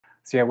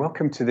So yeah,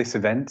 welcome to this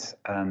event.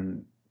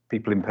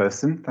 People in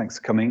person, thanks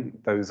for coming.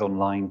 Those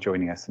online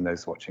joining us and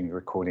those watching the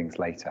recordings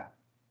later.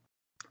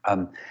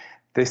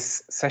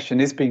 This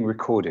session is being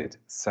recorded,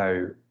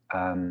 so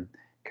can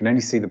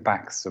only see the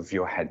backs of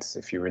your heads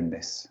if you're in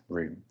this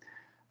room.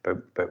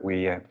 But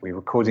we're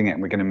recording it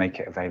and we're going to make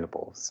it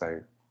available. So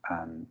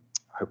I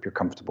hope you're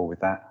comfortable with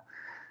that.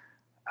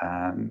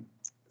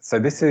 So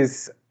this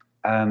is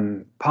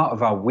part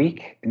of our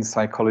week in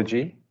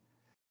psychology.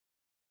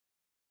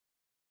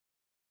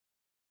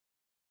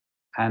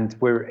 And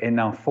we're in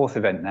our fourth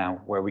event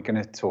now, where we're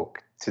going to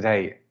talk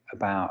today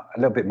about a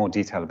little bit more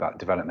detail about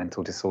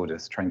developmental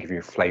disorders, try and give you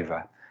a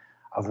flavour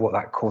of what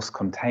that course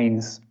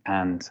contains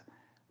and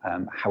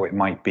how it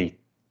might be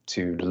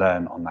to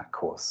learn on that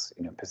course,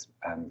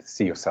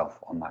 see yourself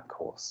on that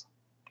course.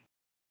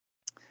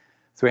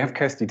 So we have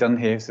Kirsty Dunn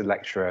here, who's a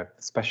lecturer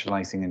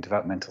specialising in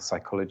developmental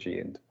psychology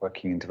and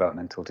working in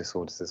developmental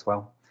disorders as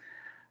well.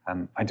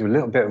 I do a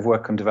little bit of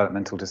work on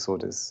developmental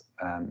disorders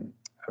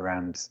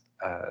around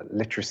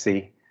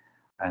literacy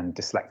and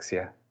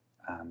dyslexia.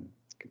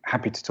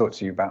 Happy to talk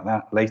to you about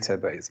that later,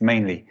 but it's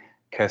mainly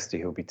Kirsty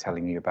who'll be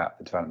telling you about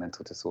the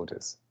developmental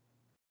disorders.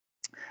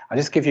 I'll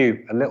just give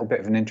you a little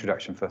bit of an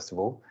introduction first of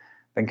all,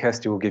 then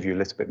Kirsty will give you a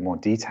little bit more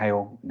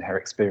detail in her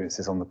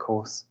experiences on the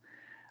course,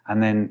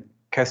 and then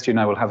Kirsty and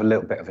I will have a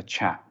little bit of a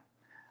chat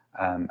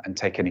and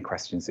take any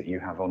questions that you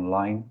have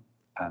online.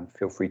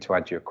 Feel free to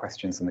add your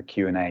questions in the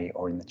Q&A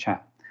or in the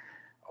chat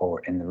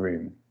or in the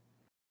room.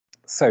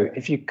 So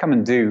if you come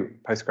and do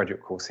a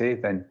postgraduate course here,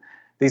 then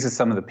these are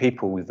some of the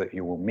people that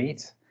you will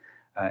meet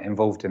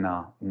involved in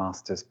our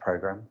master's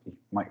program. You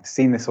might have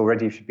seen this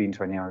already if you've been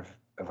to any of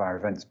our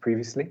events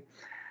previously.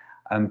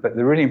 But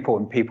the really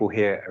important people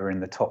here are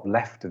in the top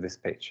left of this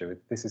picture.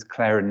 This is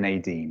Claire and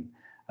Nadine,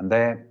 and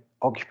they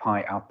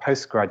occupy our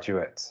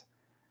postgraduate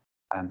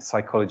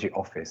psychology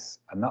office.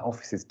 And that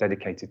office is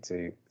dedicated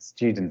to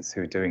students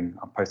who are doing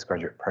our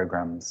postgraduate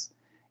programs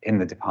in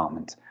the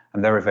department.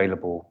 And they're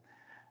available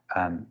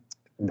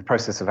in the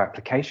process of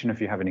application. If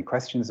you have any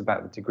questions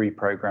about the degree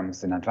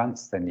programs in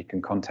advance, then you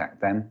can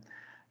contact them.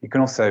 You can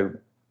also,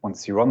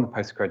 once you're on the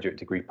postgraduate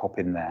degree, pop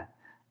in there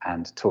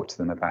and talk to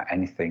them about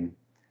anything,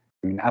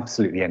 I mean,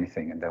 absolutely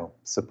anything, and they'll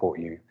support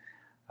you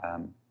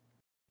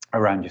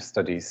around your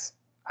studies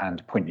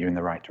and point you in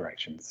the right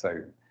direction.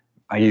 So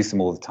I use them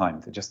all the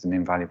time. They're just an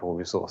invaluable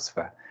resource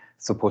for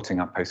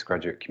supporting our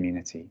postgraduate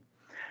community.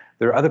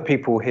 There are other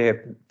people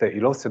here that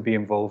you'll also be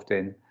involved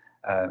in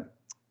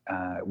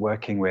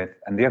working with,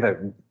 and the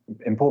other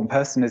important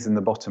person is in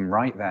the bottom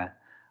right there,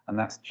 and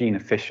that's Gina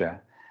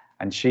Fisher,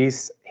 and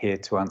she's here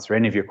to answer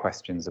any of your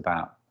questions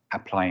about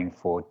applying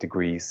for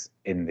degrees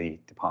in the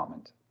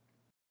department.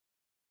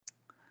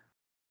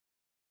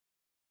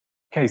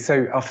 Okay,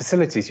 so our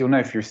facilities, you'll know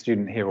if you're a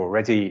student here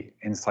already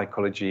in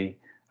psychology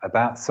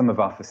about some of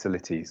our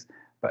facilities,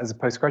 but as a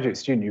postgraduate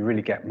student you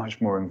really get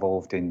much more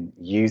involved in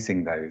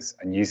using those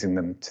and using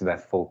them to their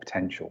full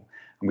potential.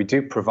 And we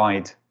do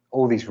provide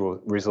all these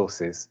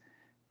resources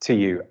to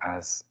you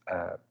as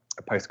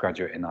a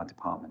postgraduate in our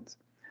department.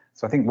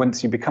 So I think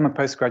once you become a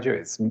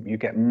postgraduate, you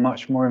get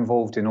much more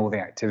involved in all the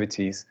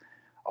activities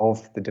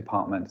of the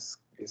department.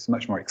 It's a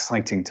much more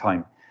exciting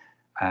time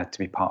to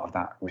be part of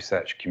that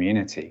research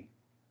community.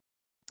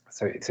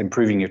 So it's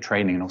improving your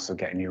training and also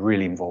getting you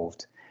really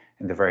involved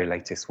in the very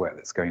latest work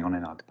that's going on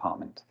in our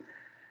department.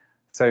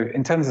 So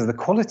in terms of the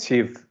quality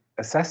of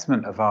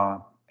assessment of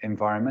our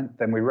environment,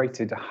 then we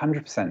rated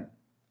 100%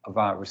 of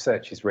our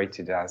research is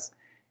rated as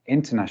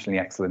internationally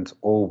excellent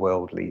or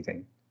world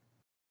leading.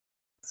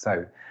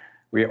 So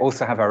we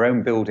also have our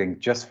own building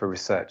just for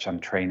research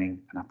and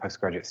training, and our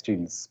postgraduate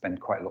students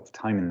spend quite a lot of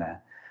time in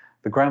there.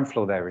 The ground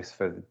floor there is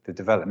for the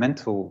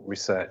developmental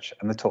research,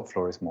 and the top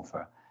floor is more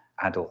for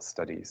adult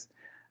studies.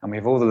 And we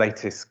have all the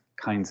latest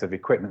kinds of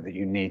equipment that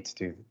you need to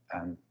do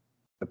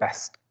the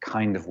best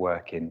kind of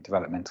work in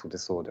developmental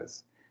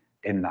disorders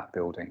in that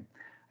building.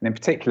 And in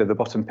particular, the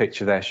bottom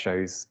picture there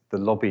shows the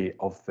lobby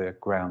of the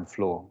ground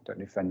floor. Don't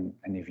know if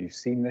any of you have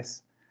seen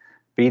this,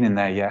 been in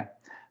there yet,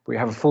 but we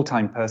have a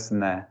full-time person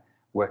there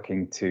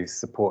working to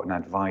support and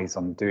advise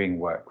on doing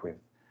work with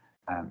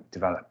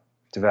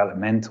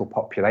developmental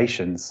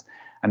populations.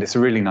 And it's a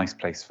really nice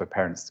place for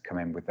parents to come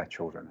in with their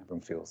children.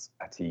 Everyone feels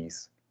at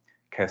ease.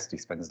 Kirsty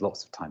spends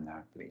lots of time there,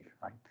 I believe,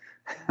 right?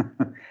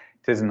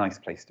 It is a nice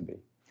place to be.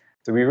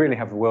 So we really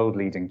have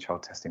world-leading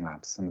child testing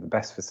labs, some of the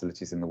best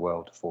facilities in the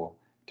world for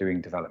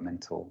doing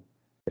developmental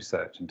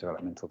research and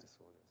developmental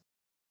disorders.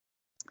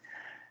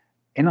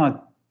 In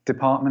our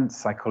department,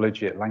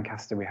 psychology at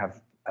Lancaster, we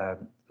have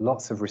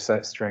lots of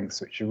research strengths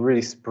which are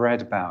really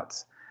spread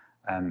about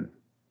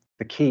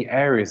the key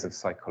areas of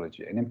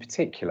psychology, and in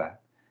particular,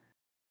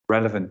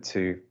 relevant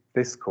to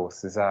this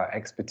course is our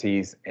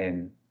expertise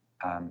in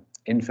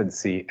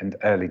infancy and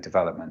early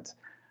development.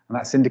 And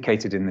that's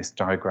indicated in this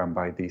diagram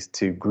by these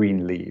two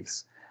green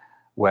leaves,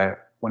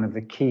 where one of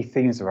the key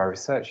themes of our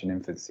research in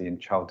infancy and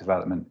child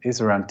development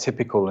is around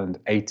typical and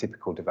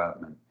atypical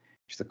development,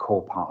 which is the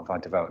core part of our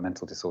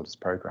developmental disorders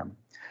program.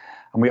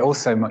 And we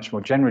also much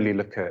more generally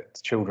look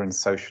at children's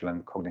social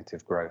and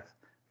cognitive growth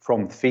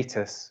from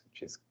fetus,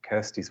 which is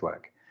Kirsty's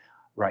work,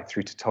 right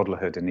through to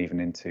toddlerhood and even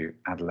into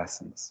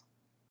adolescence.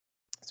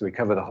 So we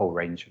cover the whole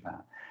range of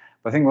that.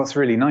 But I think what's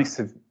really nice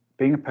of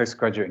being a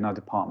postgraduate in our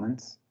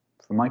department,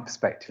 from my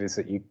perspective, is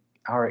that you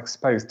are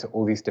exposed to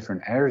all these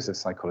different areas of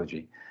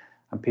psychology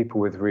and people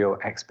with real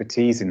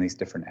expertise in these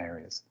different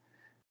areas.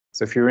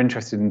 So if you're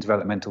interested in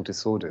developmental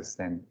disorders,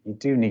 then you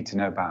do need to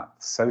know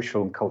about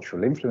social and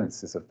cultural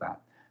influences of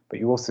that, but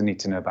you also need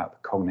to know about the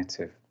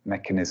cognitive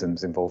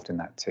mechanisms involved in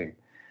that too.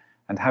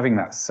 And having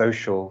that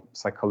social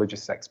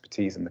psychologist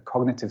expertise and the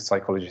cognitive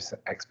psychologist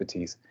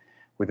expertise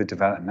with the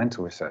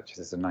developmental researchers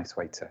is a nice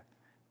way to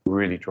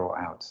really draw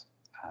out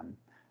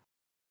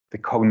the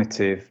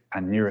cognitive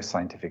and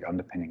neuroscientific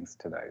underpinnings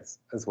to those,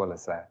 as well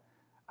as their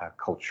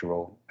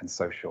cultural and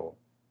social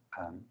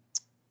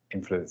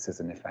influences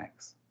and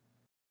effects.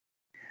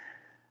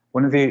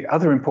 One of the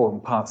other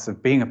important parts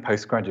of being a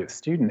postgraduate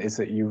student is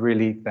that you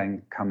really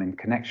then come in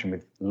connection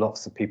with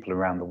lots of people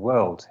around the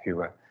world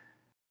who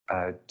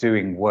are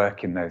doing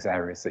work in those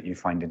areas that you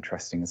find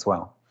interesting as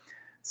well.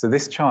 So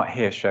this chart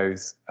here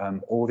shows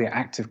all the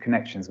active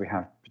connections we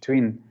have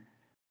between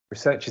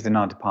researchers in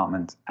our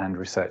department and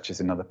researchers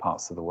in other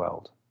parts of the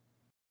world.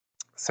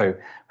 So we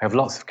have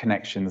lots of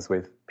connections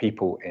with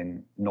people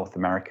in North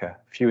America,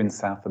 a few in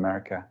South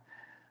America,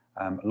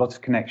 lots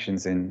of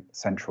connections in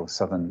Central,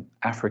 Southern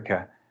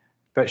Africa,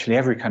 virtually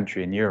every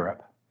country in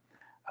Europe,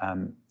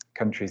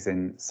 countries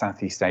in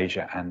Southeast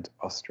Asia and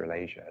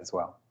Australasia as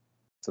well.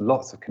 So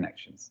lots of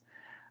connections.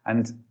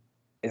 And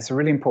it's a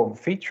really important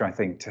feature, I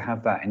think, to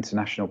have that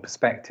international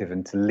perspective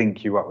and to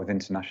link you up with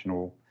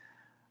international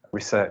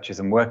researchers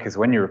and workers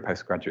when you're a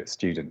postgraduate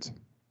student.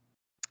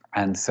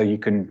 And so you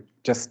can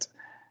just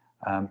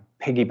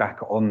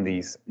piggyback on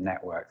these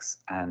networks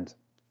and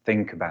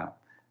think about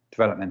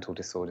developmental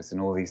disorders in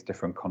all these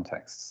different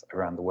contexts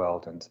around the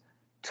world and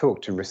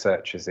talk to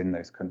researchers in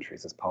those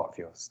countries as part of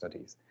your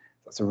studies.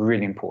 That's a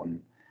really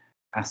important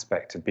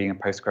aspect of being a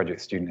postgraduate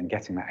student and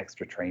getting that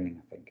extra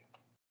training, I think.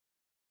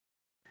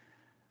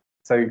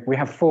 So we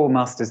have 4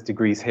 master's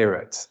degrees here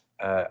at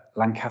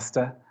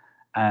Lancaster,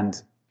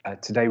 and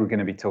today we're going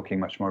to be talking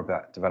much more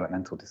about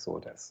developmental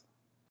disorders.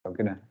 So I'm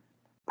going to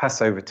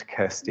pass over to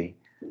Kirsty,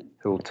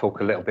 who will talk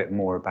a little bit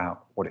more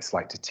about what it's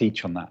like to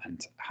teach on that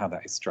and how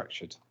that is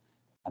structured,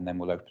 and then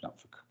we'll open up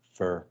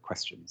for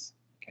questions.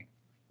 Okay.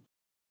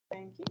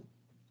 Thank you.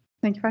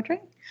 Thank you,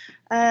 Patrick.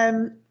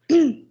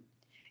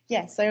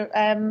 Yeah, so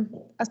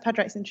as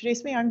Patrick's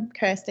introduced me, I'm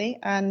Kirsty,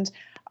 and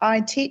I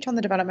teach on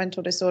the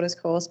developmental disorders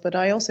course, but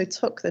I also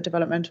took the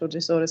developmental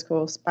disorders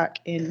course back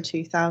in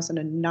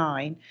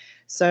 2009.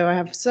 So I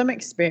have some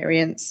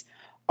experience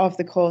of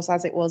the course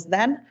as it was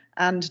then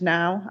and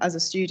now as a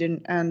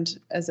student and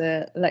as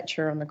a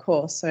lecturer on the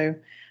course. So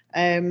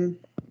I can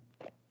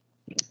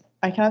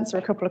answer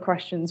a couple of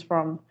questions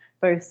from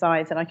both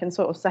sides, and I can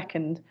sort of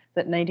second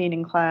that Nadine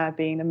and Claire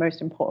being the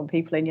most important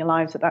people in your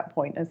lives at that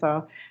point as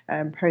our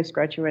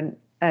postgraduate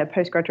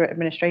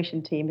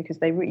administration team, because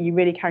you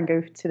really can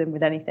go to them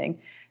with anything.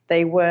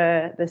 They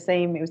were the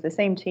same. It was the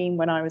same team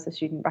when I was a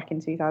student back in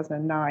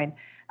 2009,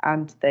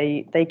 and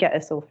they get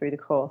us all through the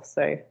course.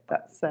 So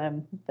that's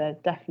they're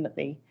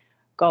definitely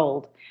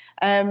gold.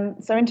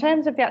 So in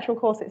terms of the actual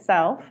course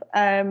itself,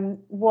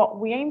 what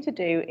we aim to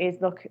do is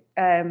look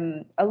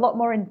a lot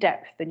more in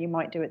depth than you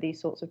might do at these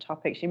sorts of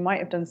topics. You might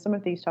have done some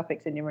of these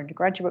topics in your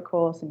undergraduate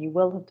course, and you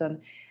will have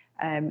done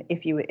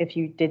if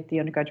you did the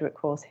undergraduate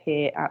course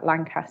here at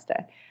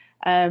Lancaster.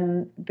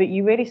 But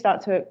you really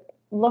start to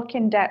look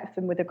in depth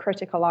and with a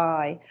critical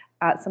eye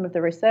at some of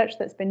the research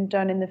that's been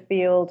done in the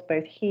field,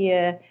 both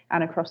here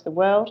and across the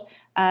world,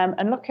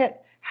 and look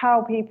at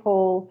how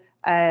people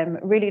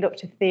really look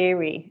to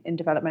theory in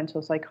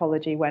developmental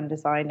psychology when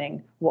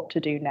designing what to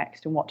do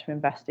next and what to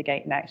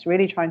investigate next,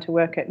 really trying to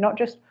work at not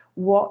just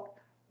what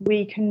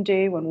we can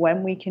do and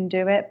when we can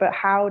do it, but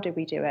how do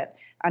we do it.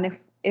 And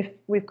if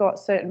we've got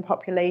certain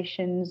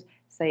populations,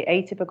 say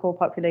atypical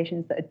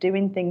populations, that are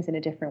doing things in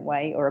a different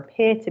way or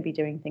appear to be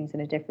doing things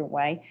in a different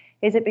way,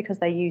 is it because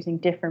they're using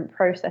different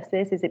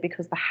processes? Is it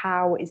because the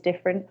how is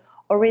different?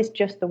 Or is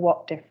just the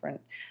what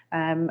different?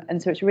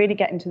 And so it's really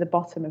getting to the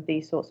bottom of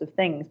these sorts of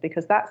things,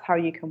 because that's how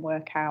you can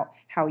work out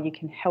how you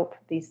can help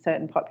these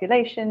certain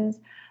populations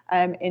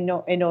in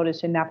order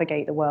to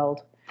navigate the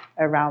world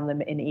around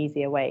them in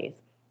easier ways.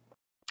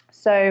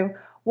 So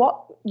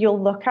what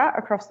you'll look at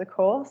across the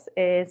course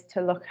is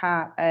to look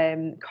at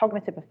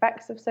cognitive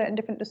effects of certain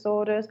different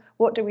disorders.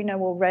 What do we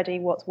know already?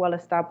 What's well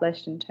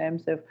established in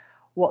terms of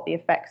what the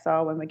effects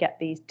are when we get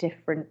these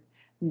different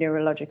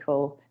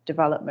neurological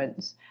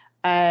developments?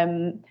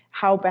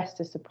 How best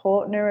to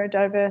support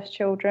neurodiverse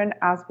children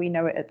as we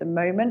know it at the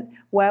moment,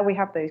 where we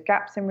have those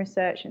gaps in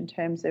research in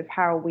terms of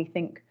how we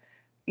think,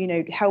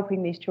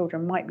 helping these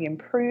children might be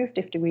improved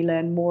if we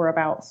learn more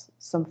about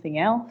something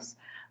else.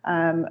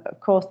 Of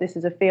course, this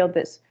is a field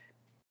that's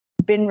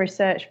been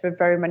researched for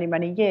very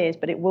many years,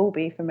 but it will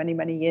be for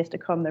many years to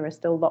come. There are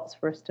still lots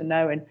for us to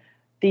know, and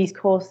these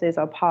courses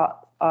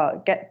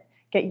are get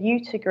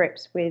you to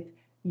grips with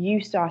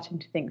you starting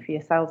to think for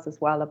yourselves as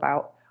well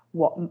about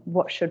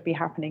what should be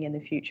happening in the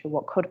future,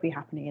 what could be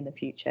happening in the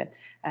future,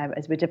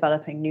 as we're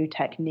developing new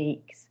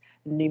techniques,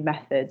 new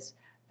methods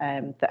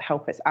that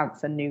help us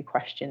answer new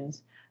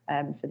questions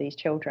for these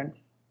children.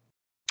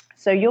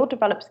 So you'll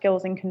develop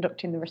skills in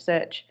conducting the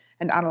research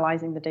and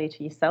analysing the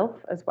data yourself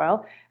as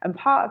well. And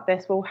part of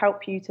this will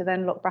help you to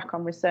then look back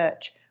on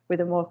research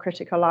with a more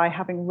critical eye,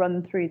 having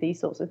run through these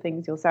sorts of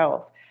things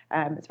yourself.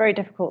 It's very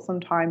difficult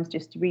sometimes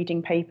just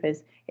reading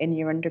papers in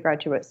your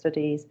undergraduate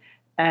studies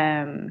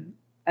and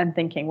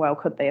thinking, well,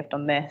 could they have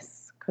done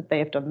this? Could they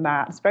have done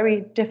that? It's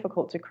very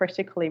difficult to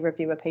critically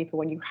review a paper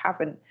when you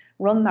haven't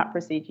run that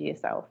procedure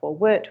yourself or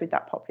worked with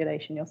that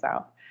population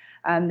yourself.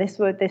 And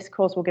this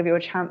course will give you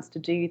a chance to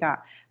do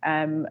that.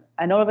 And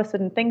all of a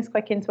sudden things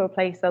click into a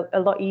place a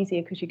lot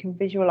easier because you can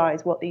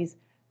visualize what these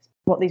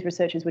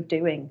researchers were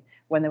doing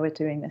when they were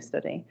doing this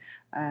study,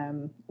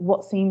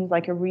 what seems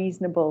like a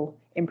reasonable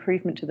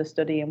improvement to the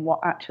study and what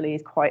actually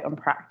is quite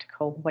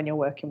unpractical when you're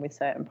working with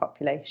certain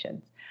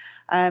populations.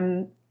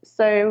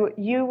 So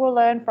you will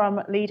learn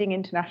from leading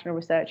international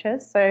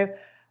researchers. So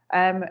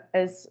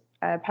as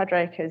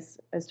Padraig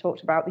has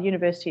talked about, the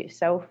university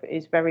itself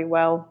is very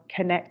well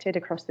connected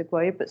across the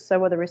globe, but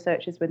so are the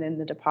researchers within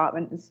the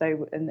department, and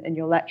so and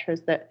your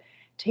lecturers that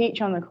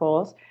teach on the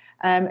course.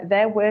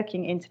 They're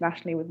working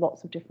internationally with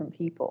lots of different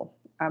people,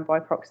 and by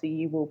proxy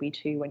you will be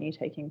too when you're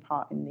taking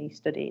part in these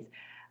studies.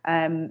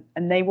 And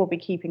they will be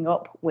keeping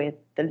up with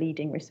the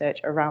leading research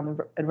around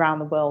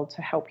the world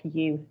to help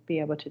you be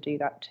able to do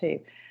that too.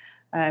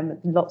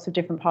 Lots of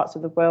different parts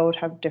of the world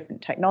have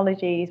different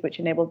technologies which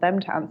enable them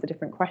to answer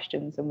different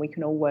questions, and we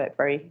can all work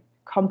very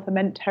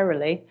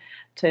complementarily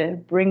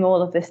to bring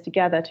all of this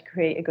together to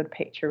create a good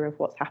picture of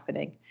what's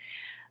happening.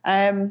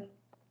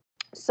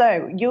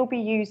 So you'll be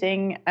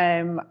using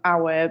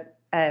our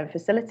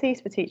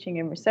facilities for teaching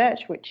and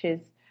research, which is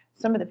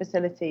some of the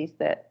facilities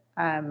that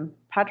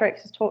Padraig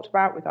has talked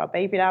about with our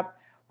baby lab.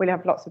 We'll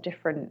have lots of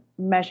different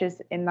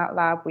measures in that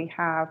lab. We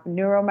have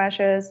neural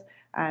measures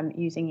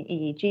using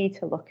EEG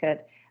to look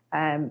at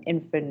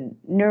infant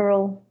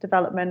neural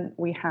development.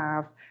 We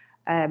have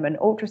an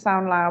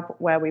ultrasound lab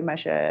where we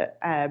measure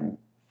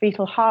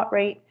fetal heart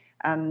rate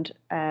and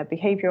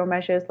behavioural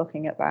measures,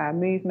 looking at their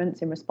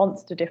movements in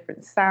response to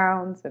different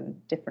sounds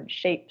and different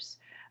shapes.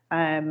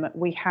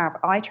 We have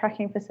eye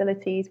tracking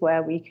facilities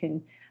where we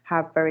can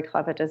have very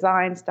clever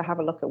designs to have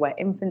a look at where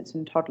infants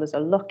and toddlers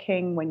are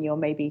looking when you're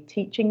maybe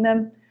teaching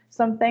them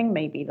something,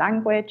 maybe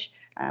language,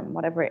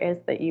 whatever it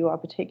is that you are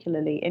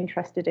particularly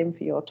interested in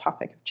for your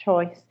topic of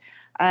choice.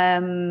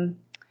 Can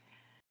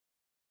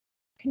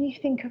you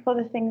think of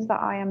other things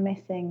that I am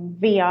missing?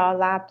 VR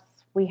labs.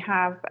 We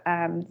have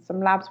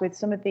some labs with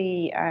some of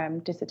the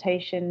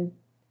dissertation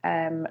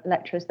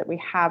lecturers that we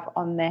have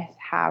on this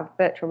have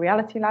virtual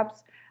reality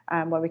labs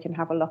where we can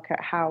have a look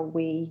at how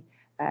we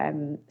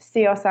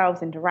see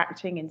ourselves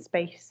interacting in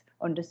space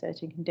under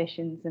certain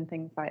conditions and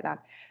things like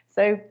that.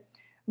 So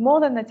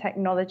more than the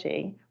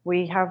technology,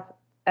 we have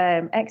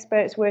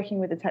experts working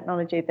with the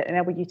technology that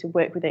enable you to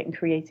work with it in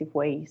creative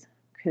ways,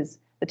 because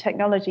the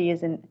technology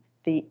isn't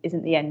the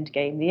end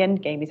game. The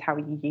end game is how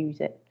you use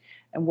it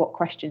and what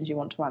questions you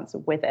want to answer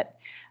with it.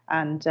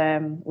 And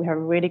we have a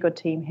really good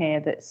team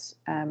here that's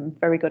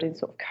very good in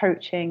sort of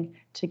coaching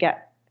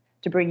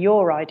to bring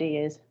your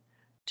ideas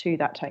to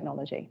that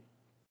technology.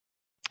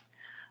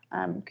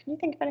 Can you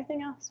think of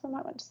anything else I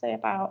might want to say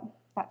about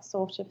that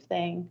sort of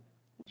thing?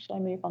 Should I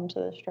move on to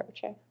the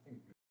structure?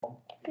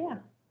 Yeah.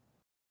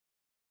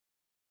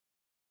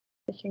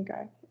 We can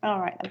go. All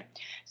right then.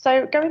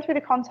 So going through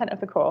the content of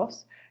the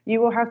course,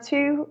 you will have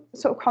two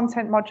sort of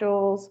content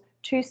modules,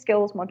 two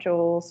skills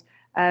modules,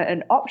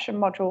 an option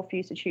module for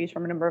you to choose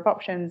from a number of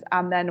options,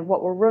 and then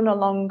what will run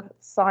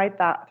alongside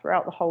that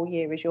throughout the whole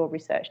year is your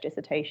research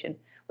dissertation,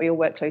 where you'll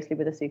work closely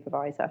with a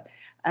supervisor.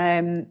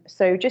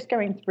 So just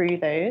going through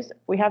those,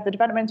 we have the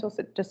Developmental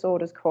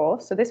Disorders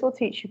course. So this will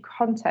teach you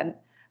content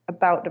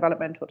about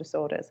developmental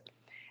disorders.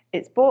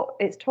 It's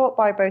taught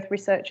by both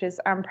researchers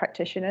and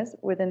practitioners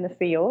within the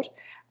field,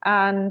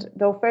 and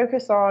they'll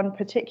focus on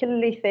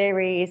particularly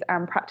theories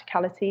and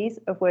practicalities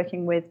of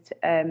working with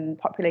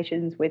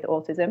populations with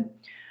autism.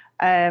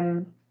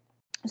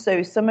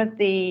 So some of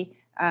the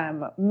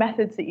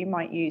methods that you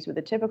might use with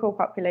a typical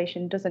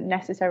population doesn't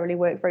necessarily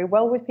work very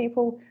well with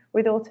people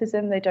with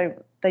autism.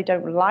 They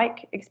don't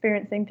like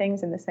experiencing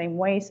things in the same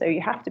way, so you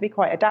have to be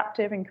quite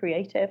adaptive and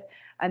creative,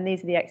 and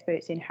these are the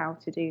experts in how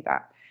to do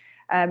that.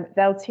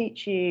 They'll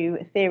teach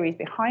you theories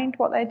behind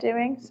what they're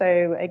doing.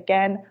 So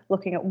again,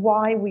 looking at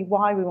why we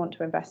want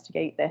to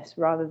investigate this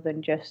rather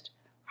than just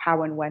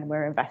how and when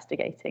we're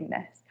investigating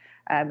this,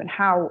 and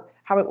how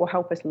it will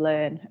help us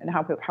learn and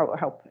how it will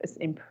help us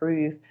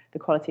improve the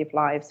quality of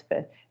lives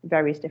for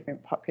various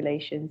different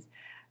populations.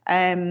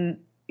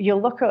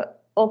 You'll look at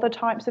other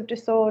types of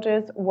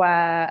disorders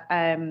where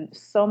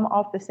some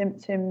of the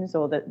symptoms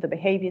or the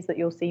behaviours that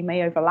you'll see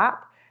may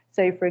overlap.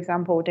 So, for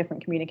example,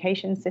 different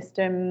communication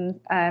system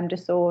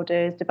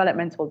disorders,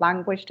 developmental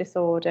language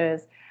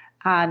disorders,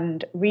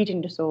 and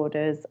reading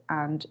disorders,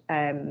 and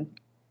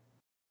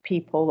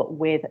people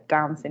with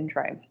Down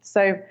syndrome.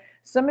 So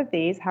some of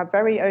these have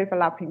very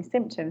overlapping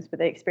symptoms, but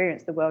they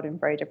experience the world in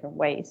very different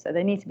ways. So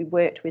they need to be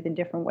worked with in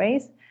different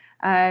ways,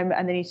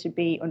 and they need to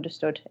be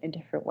understood in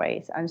different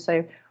ways. And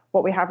so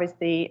what we have is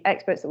the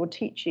experts that will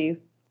teach you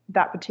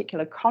that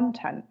particular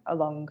content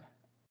along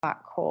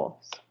that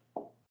course.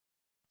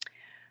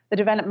 The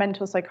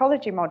developmental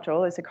psychology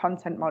module is a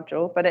content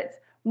module, but it's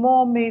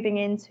more moving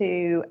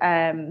into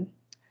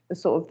the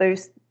sort of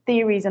those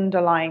theories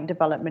underlying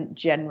development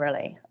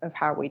generally of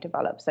how we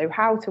develop. So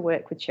how to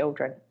work with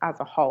children as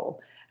a whole,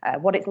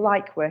 what it's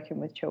like working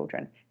with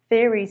children,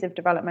 theories of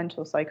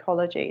developmental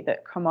psychology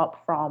that come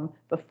up from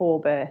before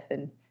birth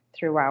and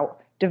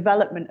throughout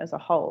development as a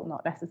whole,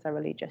 not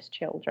necessarily just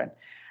children.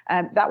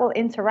 That will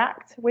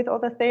interact with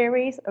other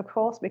theories, of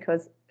course,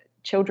 because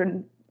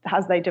children,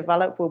 as they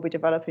develop, will be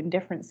developing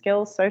different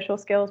skills, social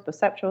skills,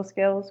 perceptual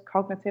skills,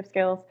 cognitive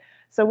skills.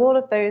 So all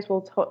of those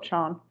will touch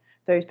on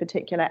those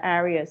particular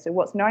areas. So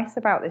what's nice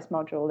about this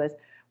module is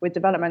with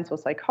developmental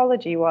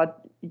psychology, you are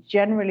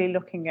generally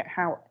looking at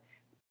how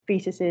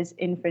fetuses,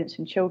 infants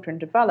and children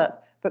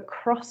develop, but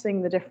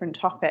crossing the different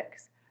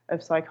topics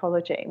of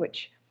psychology,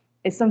 which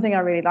is something I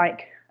really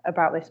like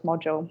about this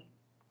module.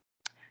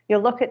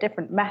 You'll look at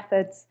different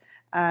methods.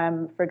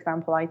 For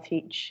example, I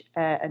teach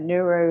a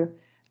neuro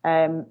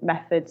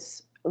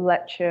methods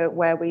lecture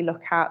where we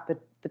look at the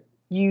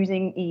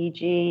using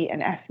EEG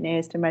and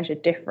FNIRS to measure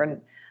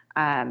different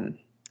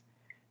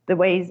the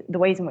ways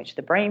in which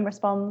the brain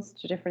responds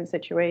to different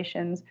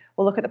situations.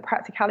 We'll look at the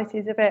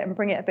practicalities of it and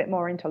bring it a bit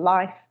more into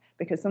life,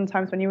 because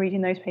sometimes when you're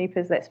reading those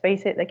papers, let's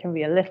face it, they can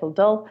be a little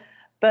dull.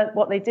 But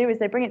what they do is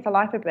they bring it to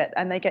life a bit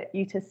and they get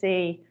you to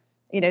see,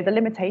 the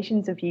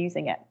limitations of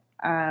using it.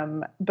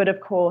 But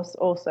of course,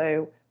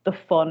 also the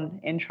fun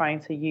in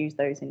trying to use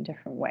those in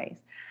different ways.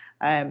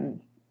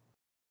 And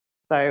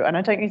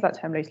I don't use that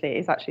term loosely,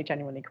 it's actually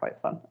genuinely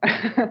quite fun.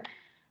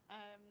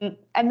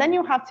 And then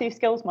you'll have 2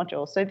 skills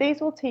modules. So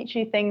these will teach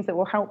you things that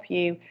will help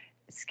you,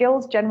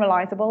 skills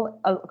generalizable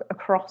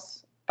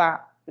across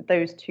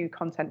those 2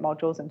 content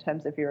modules in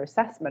terms of your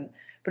assessment,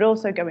 but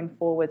also going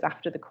forwards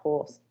after the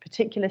course,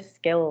 particular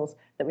skills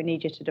that we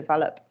need you to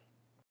develop.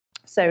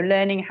 So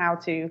learning how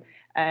to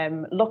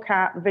look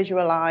at,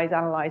 visualize,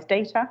 analyze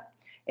data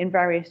in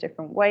various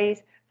different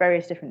ways,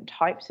 various different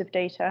types of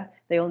data.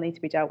 They all need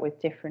to be dealt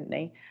with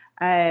differently.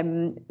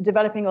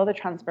 Developing other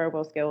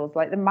transferable skills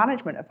like the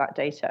management of that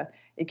data.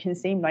 It can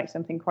seem like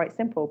something quite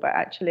simple, but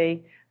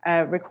actually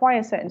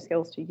requires certain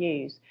skills to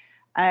use.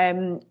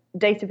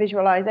 Data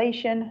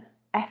visualization,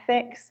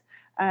 ethics,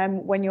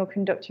 when you're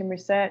conducting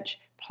research,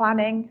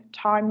 planning,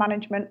 time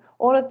management,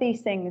 all of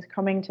these things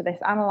coming to this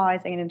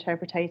analyzing and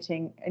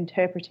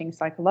interpreting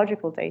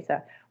psychological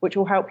data, which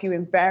will help you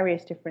in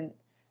various different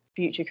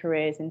future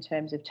careers in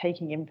terms of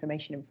taking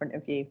information in front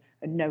of you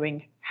and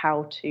knowing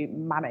how to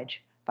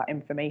manage that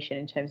information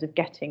in terms of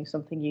getting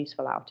something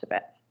useful out of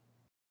it.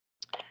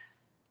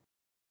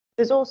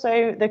 There's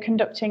also the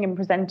conducting and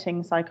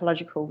presenting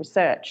psychological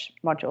research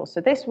module. So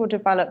this will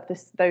develop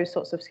those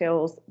sorts of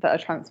skills that are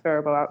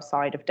transferable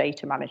outside of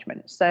data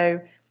management.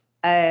 So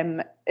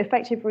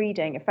effective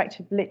reading,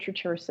 effective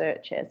literature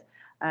researches,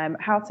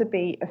 how to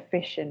be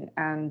efficient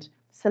and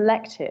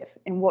selective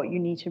in what you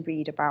need to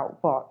read about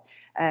what,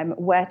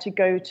 where to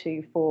go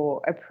to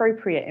for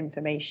appropriate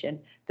information,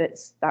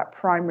 that's that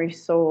primary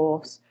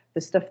source,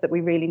 the stuff that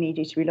we really need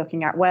you to be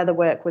looking at, where the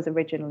work was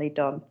originally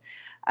done.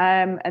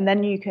 And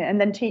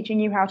then teaching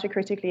you how to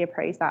critically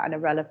appraise that in a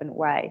relevant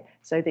way,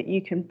 so that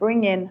you can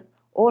bring in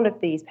all of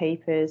these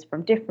papers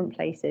from different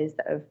places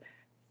that have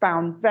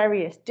found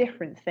various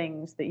different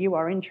things that you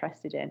are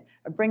interested in,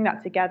 and bring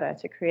that together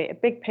to create a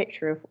big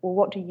picture of, well,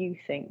 what do you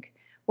think?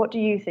 What do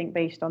you think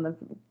based on the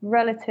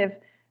relative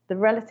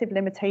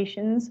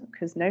limitations,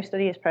 because no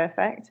study is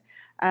perfect,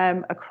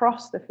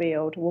 across the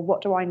field? Well,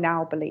 what do I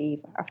now believe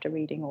after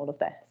reading all of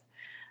this?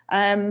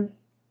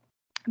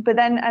 But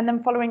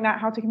then following that,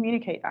 how to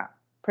communicate that,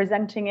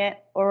 presenting it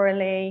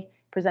orally,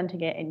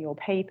 presenting it in your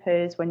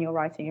papers when you're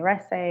writing your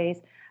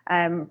essays,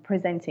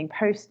 presenting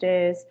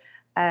posters,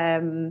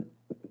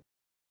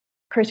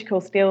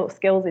 critical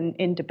skills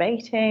in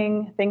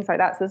debating, things like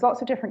that. So there's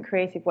lots of different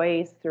creative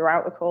ways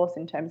throughout the course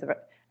in terms of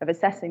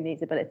assessing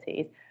these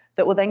abilities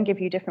that will then give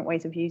you different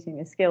ways of using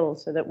the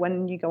skills, so that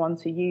when you go on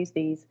to use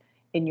these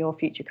in your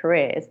future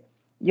careers,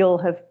 you'll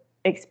have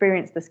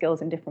experienced the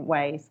skills in different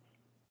ways.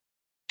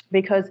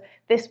 Because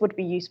this would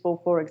be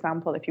useful, for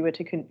example, if you were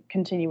to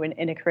continue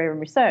in a career in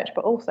research,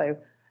 but also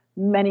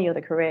many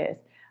other careers,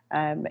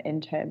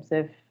 in terms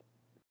of,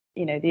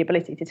 the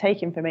ability to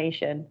take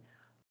information,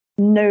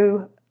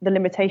 know the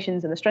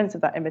limitations and the strengths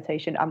of that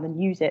invitation, and then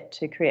use it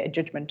to create a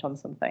judgment on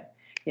something.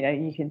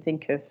 You can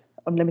think of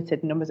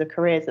unlimited numbers of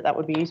careers that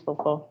would be useful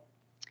for.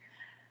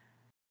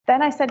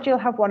 Then I said you'll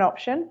have one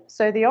option.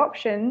 So the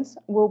options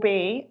will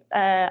be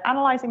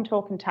analysing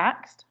talk and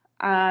text,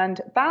 and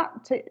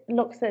that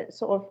looks at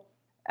sort of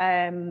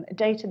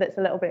data that's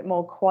a little bit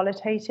more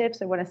qualitative.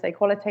 So when I say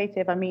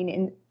qualitative, I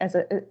mean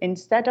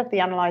instead of the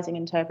analysing,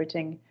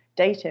 interpreting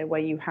data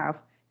where you have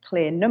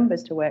clear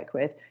numbers to work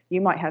with.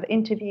 You might have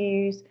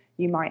interviews,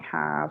 you might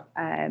have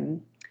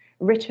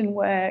written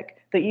work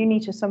that you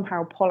need to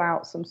somehow pull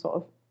out some sort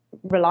of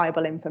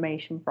reliable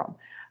information from.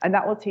 And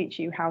that will teach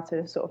you how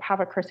to sort of have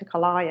a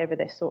critical eye over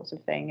this sort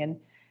of thing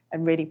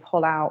and really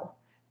pull out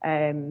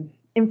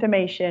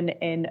information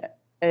in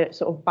a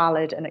sort of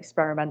valid and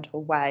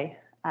experimental way.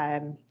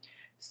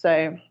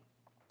 So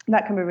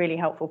that can be really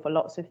helpful for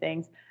lots of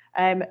things.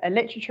 A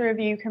literature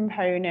review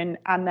component,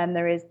 and then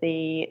there is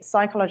the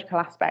psychological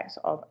aspects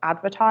of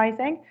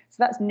advertising. So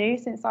that's new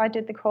since I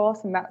did the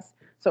course, and that's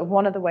sort of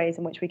one of the ways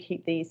in which we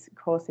keep these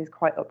courses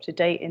quite up to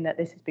date, in that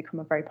this has become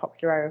a very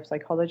popular area of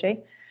psychology.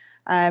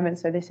 And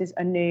so this is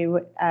a new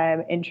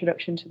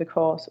introduction to the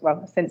course,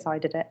 well, since I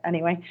did it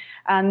anyway,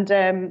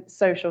 and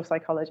social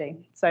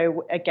psychology.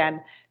 So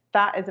again,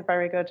 that is a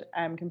very good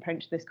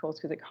component to this course,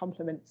 because it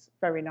complements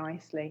very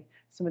nicely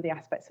some of the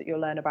aspects that you'll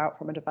learn about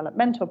from a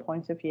developmental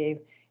point of view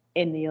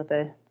in the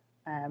other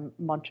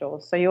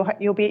modules. So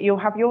you'll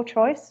have your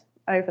choice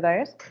over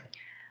those.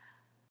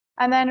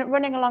 And then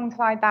running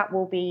alongside that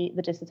will be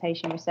the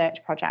dissertation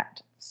research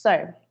project.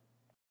 So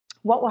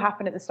what will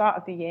happen at the start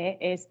of the year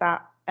is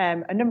that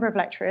a number of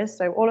lecturers,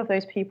 so all of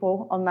those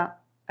people on that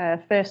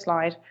first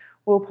slide,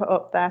 will put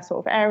up their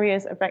sort of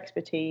areas of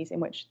expertise in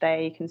which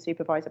they can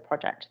supervise a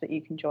project that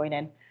you can join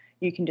in.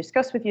 You can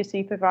discuss with your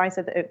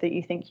supervisor that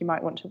you think you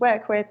might want to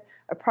work with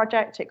a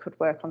project. It could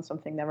work on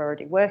something they're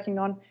already working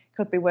on,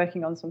 could be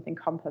working on something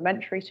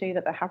complementary to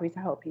that they're happy to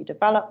help you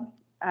develop,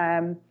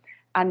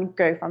 and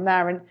go from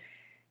there. And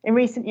in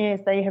recent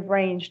years, they have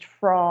ranged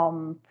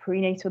from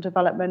prenatal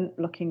development,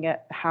 looking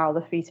at how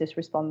the fetus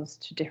responds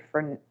to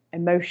different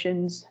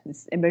emotions,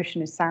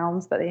 emotion is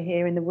sounds that they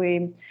hear in the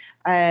womb,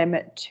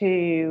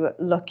 to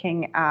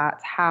looking at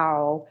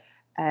how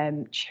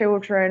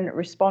children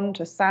respond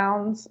to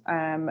sounds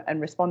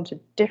and respond to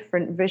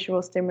different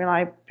visual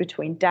stimuli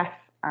between deaf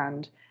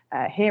and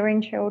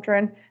hearing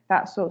children,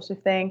 that sort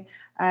of thing.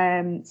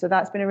 So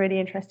that's been a really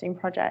interesting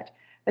project.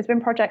 There's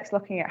been projects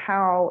looking at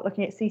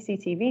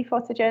CCTV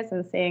footages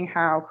and seeing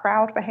how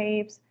crowd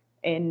behaves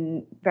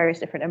in various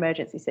different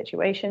emergency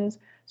situations.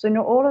 So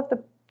not all of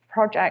the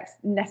projects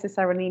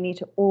necessarily need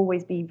to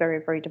always be very,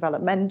 very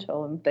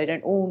developmental, and they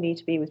don't all need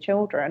to be with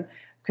children,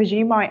 because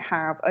you might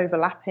have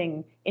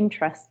overlapping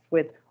interests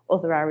with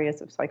other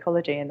areas of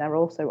psychology, and they're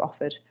also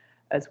offered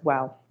as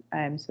well.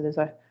 So there's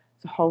a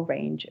whole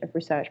range of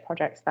research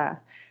projects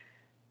there.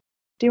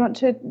 Can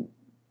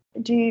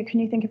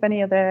you think of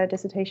any other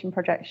dissertation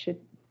projects you'd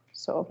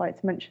sort of like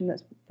to mention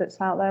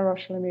that's out there, or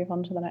shall I move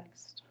on to the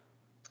next?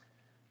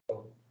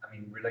 Well, I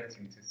mean,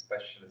 relating to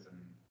specialism,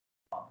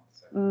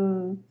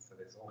 so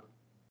there's all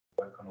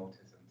work on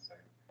autism, so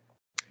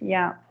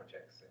yeah,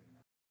 projects in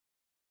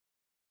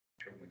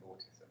children with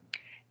autism.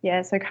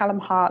 Yeah, so Callum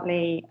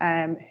Hartley,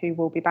 who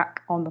will be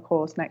back on the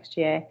course next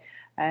year,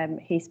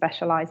 he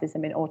specialises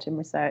in autism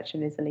research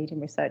and is a leading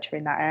researcher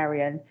in that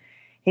area. And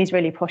he's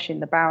really pushing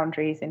the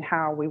boundaries in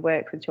how we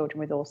work with children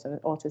with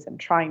autism,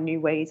 trying new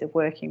ways of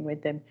working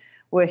with them,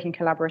 working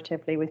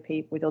collaboratively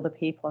with other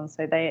people. And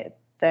so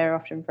they're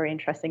often very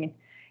interesting. And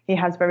he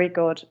has very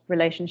good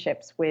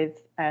relationships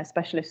with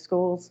specialist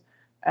schools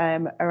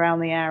around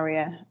the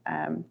area,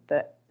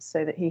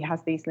 so that he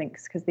has these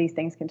links, because these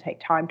things can take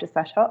time to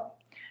set up.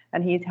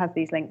 And he has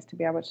these links to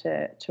be able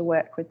to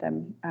work with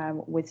them,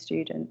 with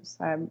students,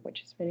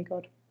 which is really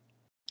good.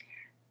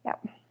 Yeah,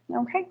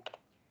 okay.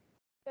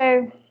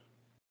 So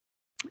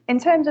in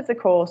terms of the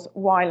course,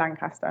 why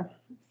Lancaster?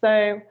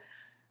 So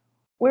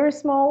we're a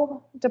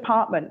small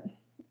department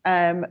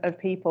of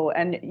people,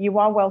 and you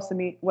are well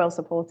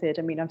supported.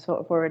 I mean, I've sort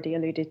of already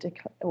alluded to,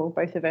 well,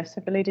 both of us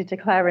have alluded to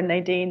Claire and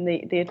Nadine,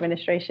 the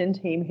administration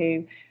team,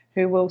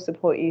 who will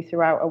support you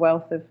throughout a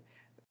wealth of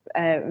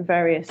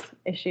various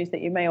issues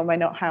that you may or may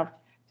not have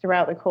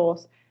throughout the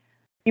course.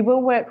 You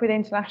will work with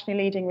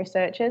internationally leading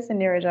researchers in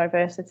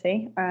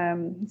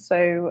neurodiversity.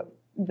 So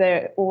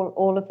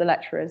all of the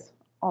lecturers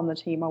on the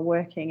team are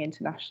working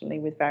internationally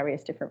with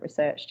various different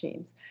research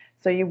teams.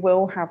 So you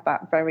will have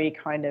that very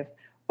kind of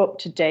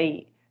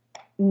up-to-date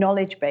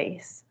knowledge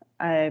base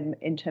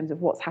in terms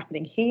of what's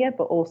happening here,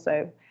 but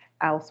also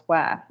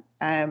elsewhere.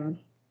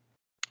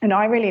 And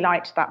I really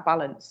liked that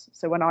balance.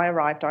 So when I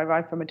arrived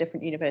from a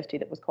different university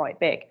that was quite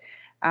big,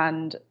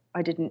 and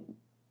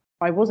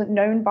I wasn't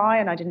known by,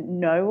 and I didn't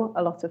know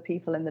a lot of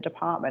people in the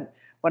department.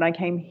 When I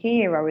came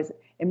here, I was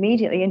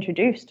immediately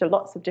introduced to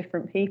lots of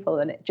different people,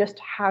 and it just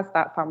has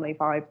that family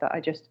vibe that I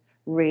just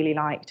really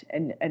liked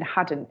and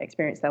hadn't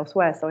experienced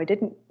elsewhere. So I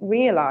didn't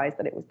realise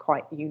that it was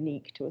quite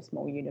unique to a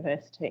small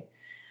university.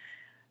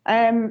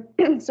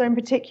 So in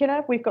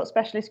particular, we've got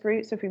specialist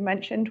groups, as we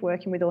mentioned,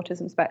 working with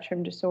autism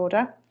spectrum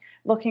disorder,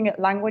 looking at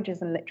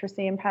languages and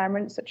literacy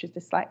impairments such as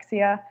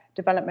dyslexia,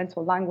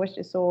 developmental language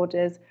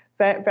disorders,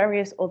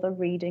 various other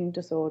reading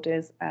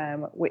disorders,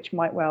 which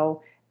might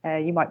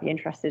you might be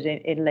interested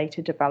in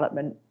later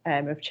development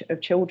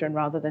of children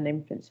rather than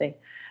infancy.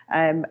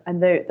 And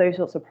those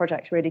sorts of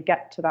projects really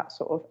get to that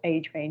sort of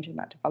age range and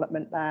that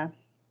development there.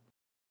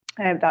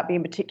 That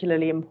being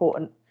particularly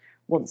important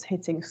once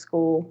hitting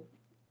school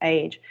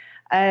age.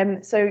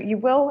 So you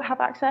will have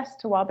access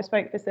to our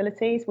bespoke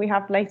facilities. We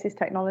have latest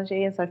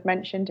technology, as I've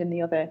mentioned in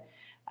the other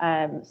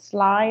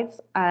slides.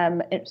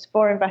 It's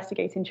for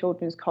investigating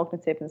children's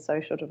cognitive and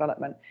social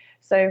development.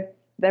 So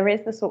there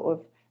is the sort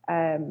of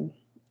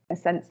a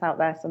sense out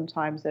there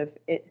sometimes of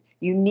it.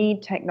 You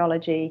need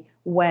technology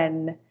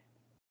when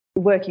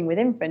working with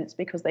infants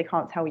because they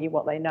can't tell you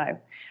what they know.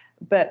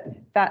 But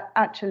that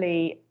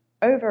actually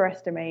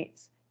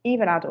overestimates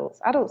even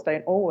adults. Adults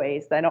they're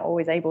not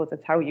always able to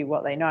tell you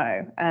what they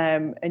know.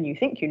 And you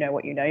think you know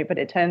what you know, but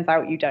it turns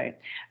out you don't.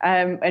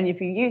 And if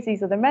you use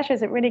these other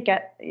measures, it really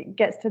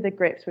gets to the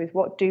grips with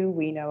what do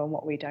we know and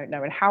what we don't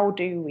know, and how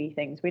do we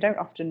things. We don't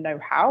often know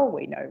how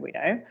we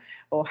know,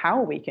 or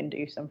how we can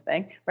do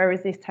something,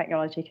 whereas this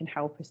technology can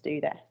help us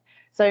do this.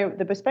 So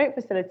the bespoke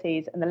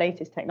facilities and the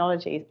latest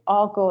technologies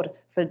are good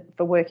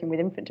for working with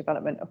infant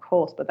development, of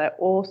course, but they're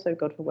also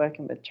good for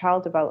working with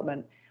child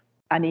development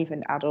and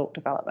even adult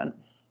development.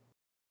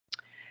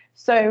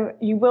 So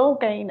you will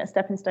gain a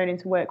stepping stone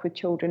into work with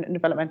children and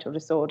developmental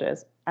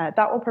disorders.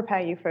 That will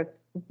prepare you for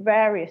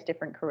various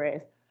different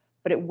careers,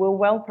 but it will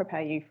well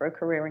prepare you for a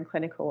career in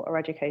clinical or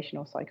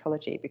educational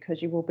psychology,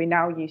 because you will be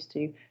now used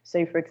to,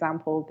 so for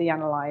example, the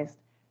analysed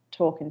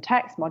talk and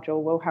text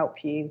module will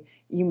help you.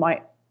 You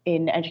might,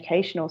 in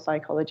educational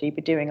psychology,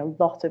 be doing a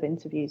lot of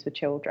interviews with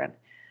children,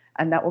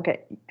 and that will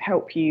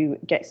help you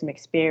get some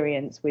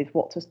experience with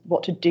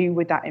what to do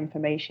with that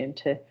information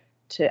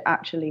to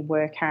actually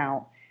work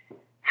out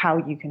how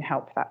you can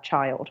help that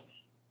child.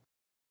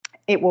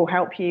 It will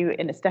help you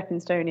in a stepping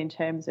stone in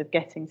terms of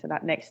getting to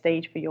that next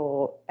stage for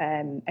your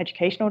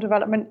educational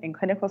development in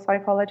clinical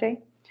psychology.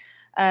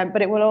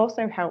 But it will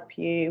also help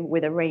you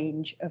with a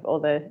range of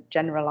other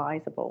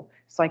generalizable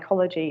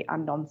psychology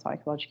and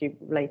non-psychologically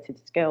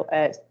related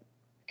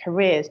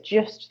careers,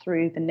 just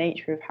through the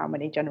nature of how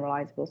many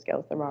generalizable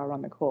skills there are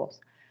on the course.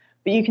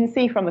 But you can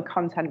see from the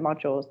content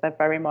modules, they're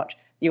very much,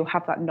 you'll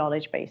have that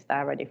knowledge base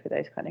there ready for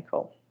those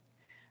clinical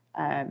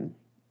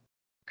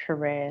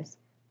careers.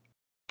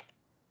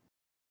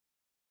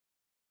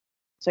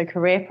 So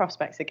career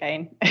prospects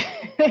again.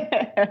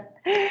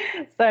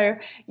 So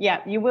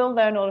yeah, you will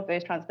learn all of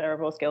those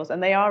transferable skills,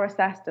 and they are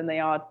assessed, and they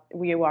are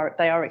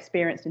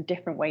experienced in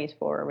different ways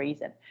for a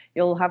reason.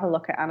 You'll have a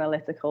look at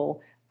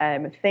analytical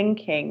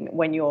thinking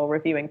when you're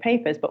reviewing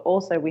papers, but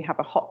also we have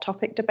a hot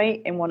topic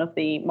debate in one of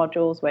the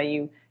modules where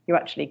you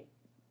actually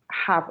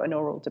have an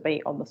oral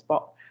debate on the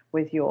spot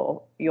with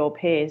your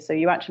peers. So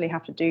you actually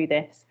have to do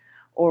this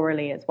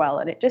orally as well,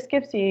 and it just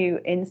gives you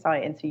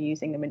insight into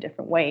using them in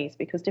different ways,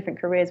 because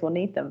different careers will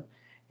need them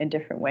in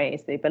different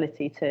ways. The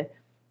ability to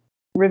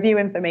review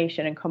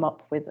information and come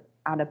up with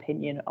an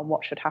opinion on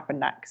what should happen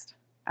next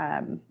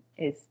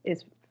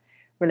is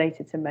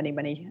related to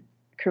many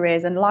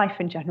careers and life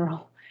in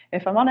general,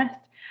 if I'm honest.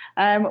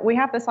 We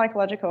have the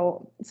psychology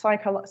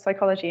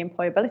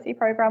employability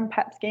program,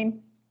 PEP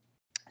scheme.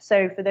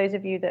 So for those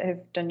of you that have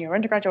done your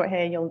undergraduate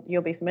here,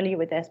 you'll be familiar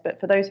with this, but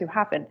for those who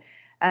haven't,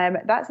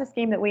 that's a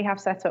scheme that we have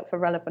set up for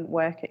relevant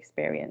work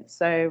experience.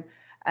 So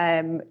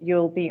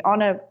you'll be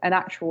on an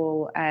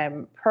actual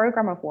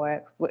program of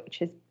work,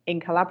 which is in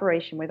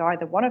collaboration with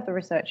either one of the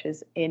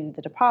researchers in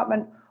the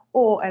department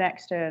or an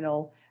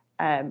external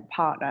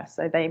partner.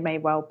 So they may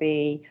well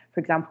be, for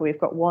example, we've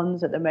got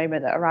ones at the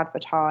moment that are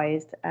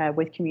advertised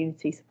with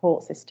community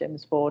support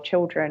systems for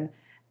children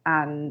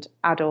and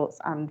adults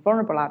and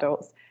vulnerable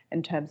adults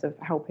in terms of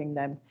helping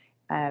them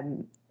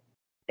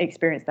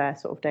experience their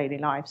sort of daily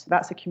lives. So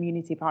that's a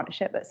community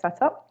partnership that's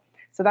set up.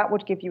 So that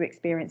would give you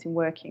experience in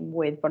working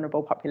with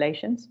vulnerable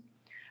populations.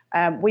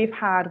 We've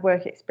had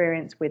work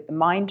experience with the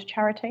Mind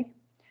charity,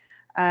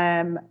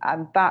 and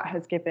that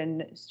has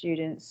given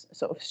students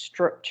sort of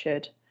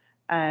structured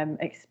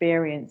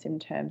experience in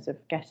terms of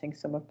getting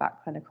some of that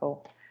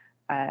clinical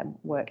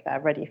work there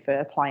ready for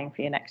applying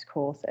for your next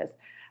courses.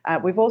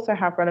 We've also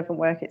have relevant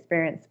work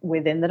experience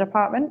within the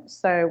department.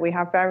 So we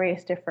have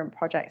various different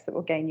projects that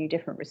will gain you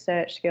different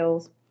research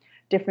skills,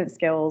 different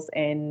skills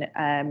in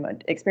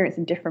experience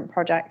in different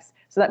projects.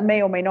 So that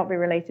may or may not be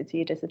related to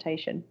your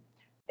dissertation.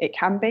 It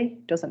can be,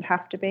 doesn't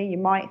have to be. You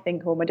might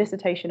think, well, my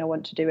dissertation, I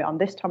want to do it on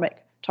this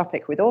topic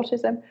with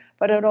autism,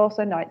 but I'd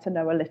also like to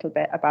know a little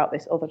bit about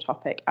this other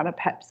topic, and a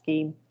PEP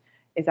scheme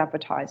is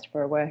advertised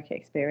for a work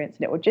experience,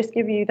 and it will just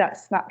give you that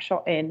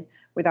snapshot in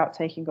without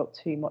taking up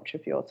too much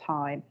of your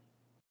time.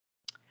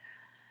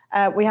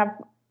 We have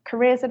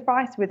careers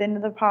advice within the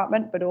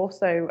department, but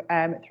also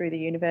through the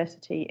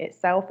university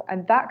itself.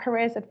 And that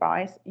careers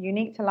advice,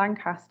 unique to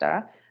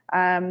Lancaster,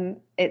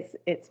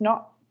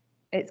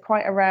 it's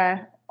quite a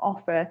rare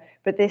offer,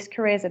 but this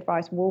careers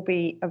advice will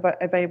be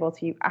available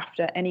to you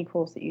after any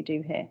course that you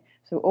do here.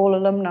 So all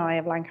alumni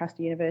of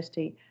Lancaster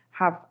University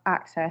have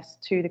access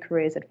to the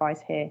careers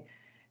advice here.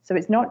 So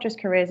it's not just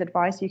careers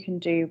advice, you can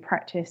do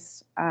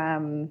practice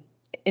in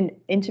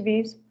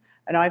interviews.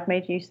 And I've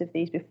made use of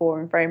these before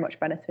and very much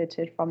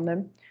benefited from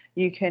them.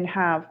 You can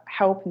have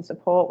help and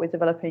support with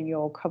developing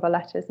your cover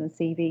letters and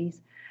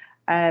CVs,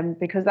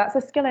 because that's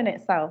a skill in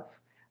itself.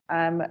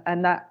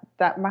 And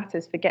that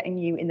matters for getting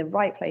you in the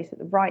right place at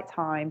the right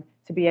time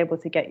to be able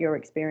to get your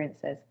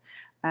experiences.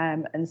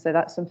 And so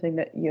that's something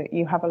that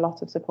you have a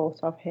lot of support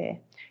of here.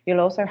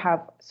 You'll also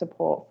have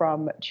support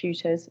from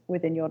tutors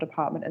within your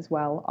department as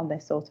well on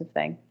this sort of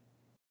thing.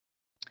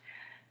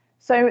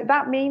 So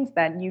that means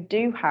then you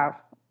do have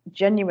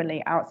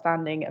genuinely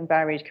outstanding and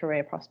varied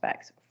career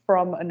prospects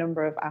from a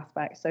number of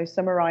aspects. So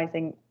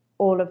summarising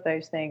all of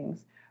those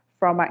things,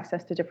 from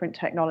access to different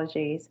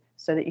technologies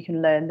so that you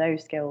can learn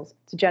those skills,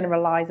 to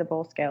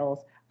generalisable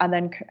skills, and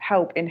then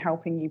help in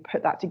helping you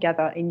put that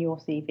together in your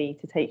CV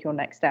to take your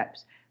next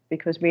steps.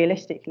 Because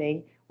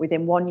realistically,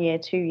 within 1 year,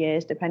 2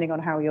 years, depending on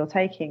how you're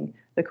taking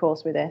the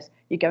course with this,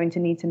 you're going to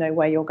need to know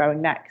where you're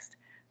going next.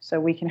 So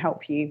we can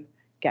help you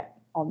get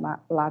on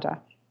that ladder.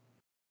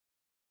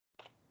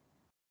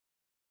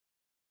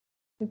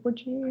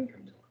 Would you?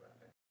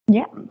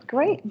 Yeah,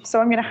 great.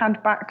 So I'm going to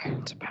hand back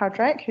to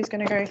Padraig, who's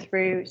going to go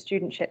through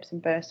studentships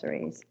and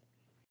bursaries.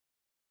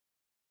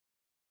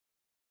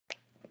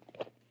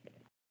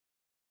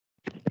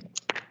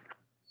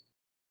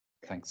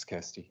 Thanks,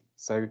 Kirsty.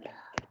 So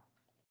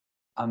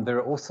there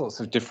are all sorts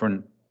of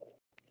different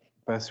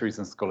bursaries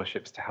and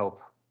scholarships to help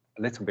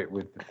a little bit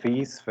with the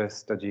fees for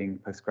studying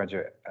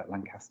postgraduate at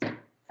Lancaster.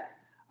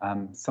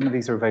 Some of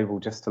these are available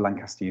just to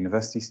Lancaster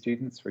University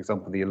students. For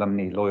example, the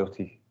Alumni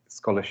Loyalty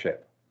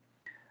Scholarship,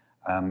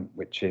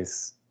 which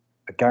is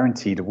a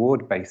guaranteed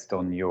award based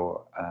on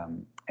your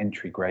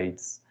entry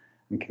grades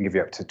and can give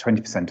you up to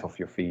 20% off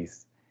your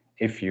fees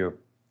if you're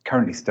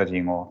currently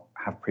studying or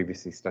have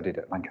previously studied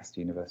at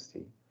Lancaster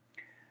University.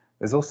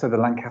 There's also the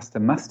Lancaster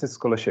Masters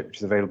Scholarship, which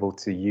is available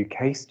to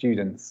UK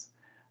students,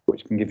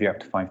 which can give you up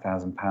to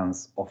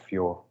 £5,000 off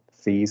your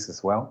fees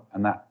as well.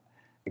 And that,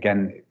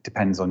 again,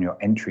 depends on your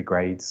entry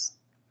grades,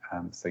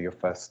 so your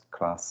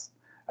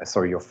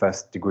your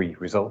first degree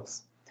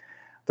results.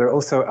 There are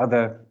also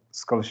other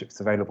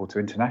scholarships available to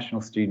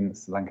international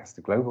students, the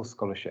Lancaster Global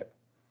Scholarship.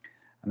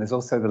 And there's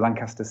also the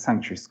Lancaster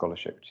Sanctuary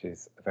Scholarship, which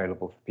is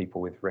available for people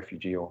with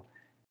refugee or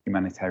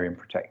humanitarian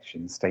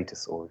protection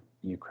status or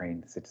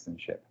Ukraine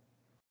citizenship,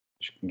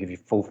 which can give you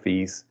full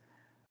fees,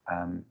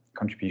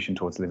 contribution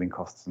towards living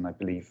costs, and I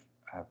believe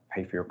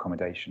pay for your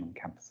accommodation on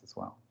campus as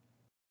well.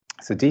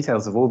 So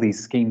details of all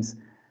these schemes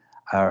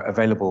are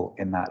available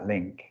in that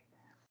link.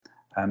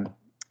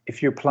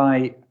 If you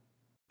apply,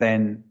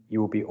 then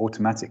you will be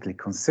automatically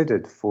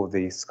considered for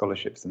the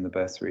scholarships and the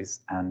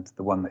bursaries, and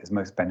the one that is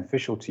most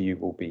beneficial to you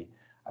will be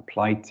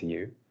applied to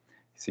you.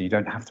 So you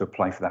don't have to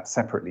apply for that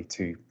separately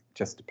to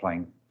just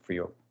applying for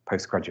your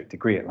postgraduate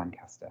degree at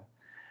Lancaster.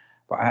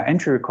 But our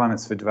entry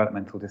requirements for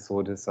developmental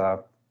disorders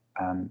are,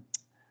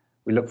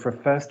 we look for a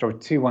first or a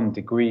 2-1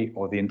 degree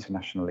or the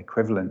international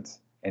equivalent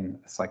in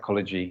a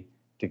psychology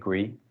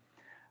degree.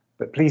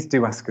 But please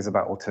do ask us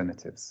about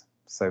alternatives.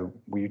 So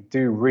we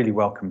do really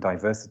welcome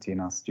diversity in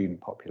our student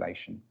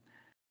population,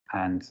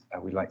 and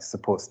we'd like to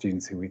support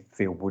students who we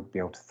feel would be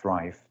able to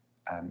thrive,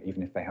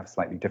 even if they have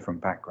slightly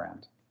different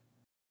background.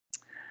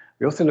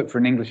 We also look for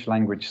an English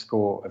language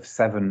score of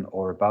 7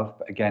 or above,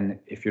 but again,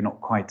 if you're not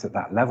quite at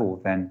that level,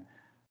 then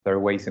there are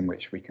ways in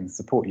which we can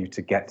support you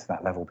to get to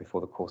that level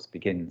before the course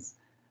begins.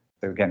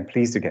 So again,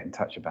 please do get in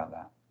touch about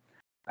that.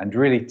 And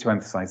really to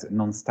emphasize that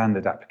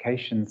non-standard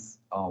applications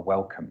are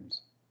welcomed.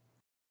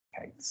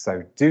 Okay,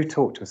 so do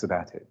talk to us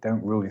about it.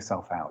 Don't rule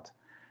yourself out.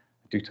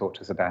 Do talk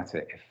to us about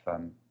it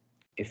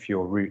if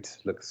your route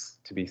looks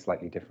to be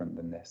slightly different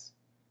than this.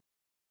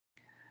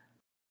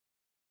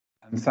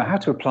 So how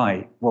to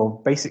apply? Well,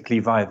 basically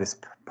via this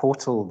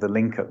portal, the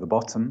link at the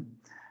bottom,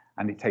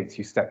 and it takes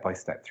you step by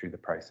step through the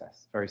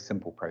process. Very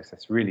simple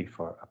process, really,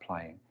 for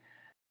applying.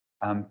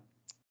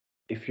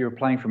 If you're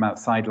applying from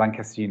outside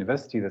Lancaster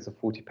University, there's a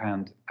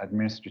 £40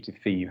 administrative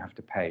fee you have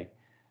to pay.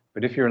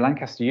 But if you're a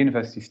Lancaster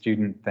University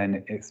student,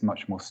 then it's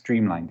much more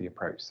streamlined, the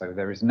approach. So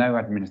there is no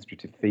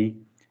administrative fee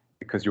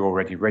because you're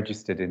already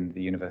registered in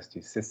the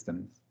university's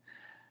systems.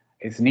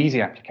 It's an easy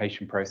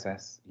application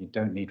process. You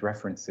don't need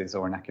references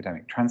or an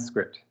academic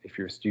transcript if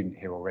you're a student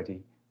here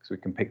already, because we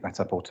can pick that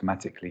up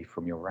automatically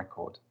from your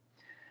record.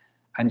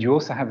 And you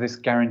also have this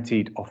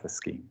guaranteed offer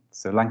scheme.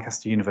 So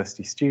Lancaster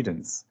University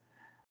students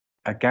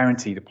are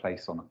guaranteed a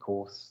place on a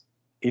course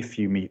if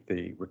you meet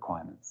the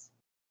requirements.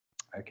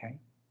 Okay?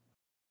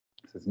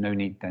 So there's no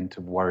need then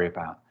to worry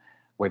about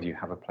whether you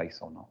have a place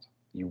or not.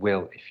 You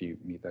will if you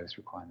meet those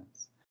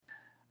requirements.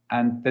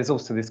 And there's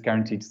also this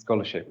guaranteed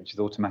scholarship, which is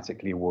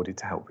automatically awarded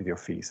to help with your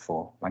fees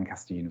for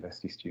Lancaster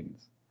University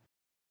students.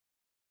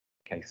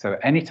 Okay, so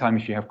anytime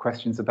if you have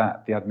questions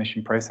about the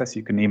admission process,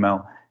 you can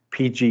email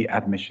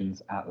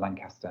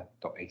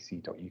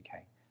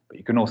pgadmissions@lancaster.ac.uk. But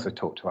you can also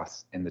talk to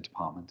us in the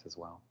department as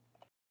well.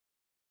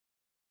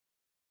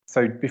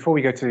 So before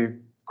we go to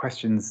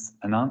questions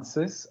and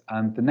answers,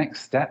 the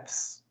next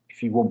steps,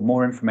 if you want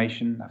more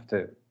information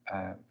after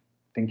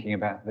thinking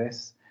about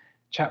this,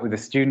 chat with a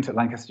student at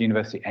Lancaster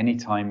University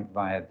anytime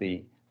via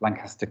the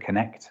Lancaster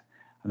Connect.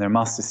 And there are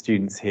master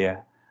students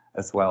here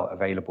as well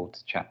available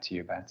to chat to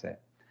you about it.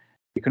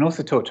 You can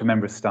also talk to a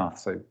member of staff.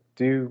 So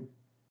do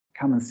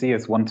come and see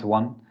us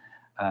one-to-one,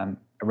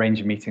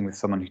 arrange a meeting with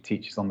someone who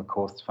teaches on the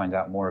course to find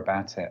out more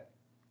about it.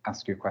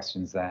 ask your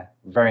questions there.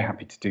 Very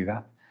happy to do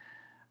that.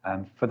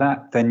 For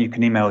that, then you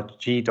can email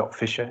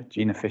g.fisher,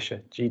 Gina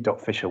Fisher,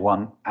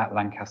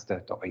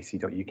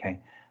 g.fisher1@lancaster.ac.uk,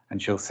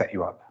 and she'll set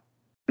you up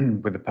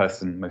with the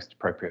person most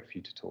appropriate for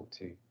you to talk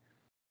to.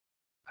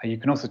 You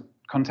can also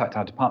contact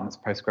our department's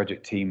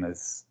postgraduate team,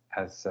 as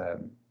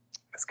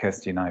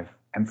Kirsty and I have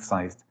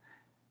emphasised.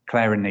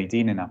 Claire and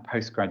Nadine in our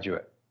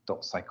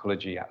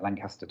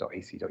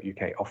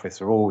postgraduate.psychology@lancaster.ac.uk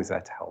office are always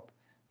there to help.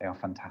 They are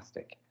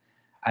fantastic.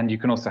 And you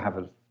can also have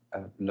a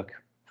look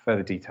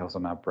further details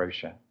on our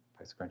brochure,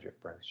 postgraduate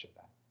brochure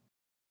there.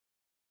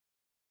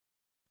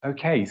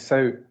 Okay,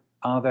 so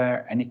are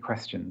there any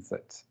questions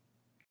that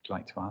you'd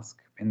like to ask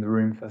in the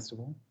room, first of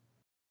all?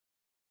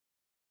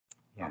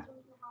 Yeah.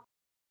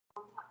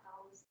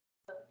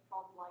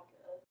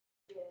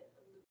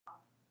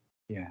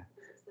 Yeah.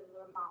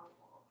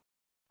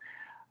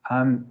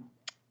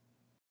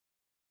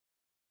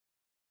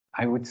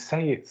 I would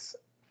say it's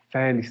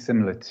fairly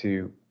similar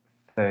to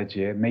third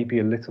year, maybe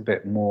a little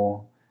bit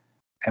more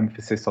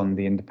emphasis on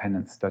the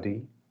independent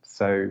study.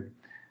 So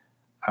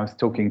I was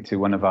talking to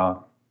one of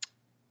our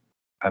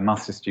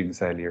master's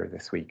students earlier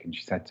this week, and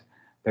she said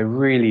there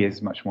really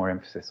is much more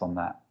emphasis on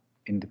that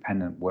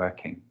independent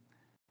working.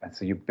 And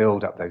so you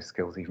build up those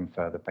skills even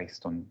further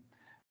based on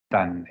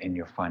than in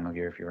your final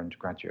year of your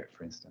undergraduate,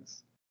 for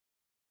instance.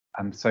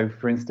 So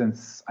for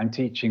instance, I'm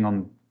teaching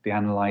on the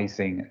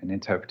analysing and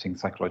interpreting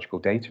psychological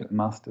data at the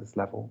master's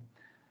level.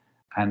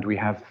 And we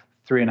have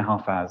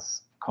 3.5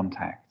 hours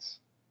contact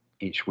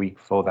each week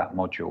for that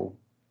module.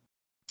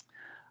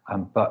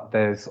 But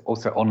there's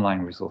also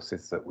online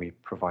resources that we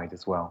provide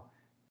as well,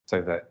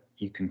 so that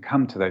you can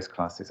come to those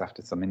classes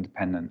after some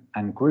independent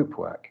and group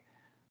work,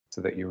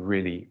 so that you're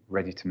really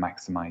ready to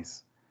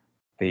maximise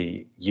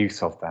the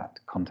use of that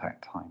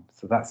contact time.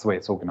 So that's the way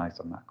it's organised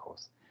on that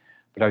course.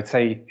 But I would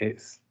say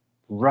it's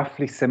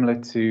roughly similar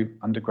to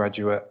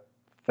undergraduate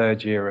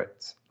third year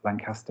at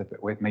Lancaster,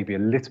 but with maybe a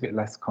little bit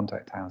less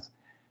contact hours,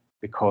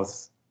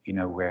 because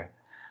we're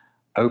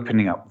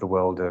opening up the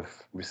world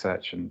of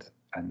research and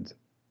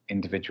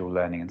individual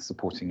learning and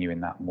supporting you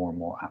in that more and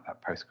more at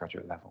that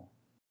postgraduate level.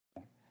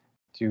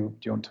 Do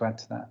you want to add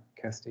to that,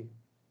 Kirsty?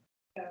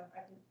 I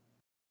can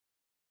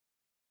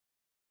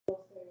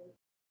also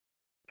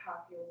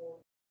have your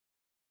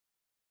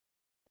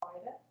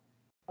provider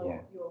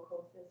or your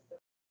courses with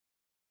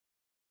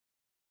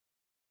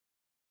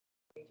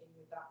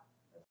that.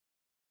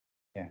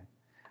 Yeah.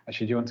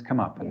 Actually, do you want to come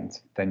up and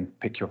then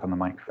pick you up on the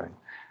microphone?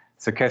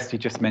 So Kirsty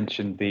just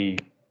mentioned the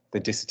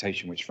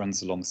dissertation, which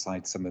runs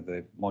alongside some of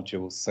the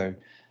modules. So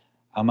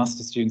our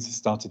master students have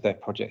started their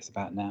projects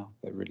about now.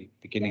 They're really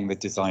beginning the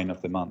design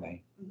of them, aren't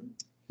they?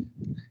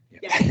 Mm-hmm.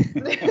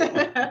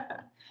 Yeah.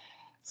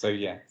 So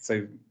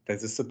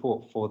there's a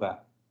support for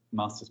that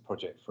master's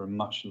project for a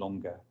much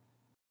longer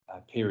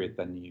period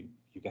than you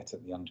get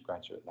at the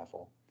undergraduate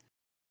level,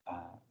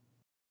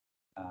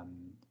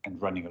 and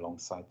running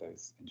alongside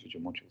those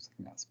individual modules. I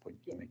think that's the point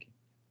you're making.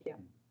 Yeah.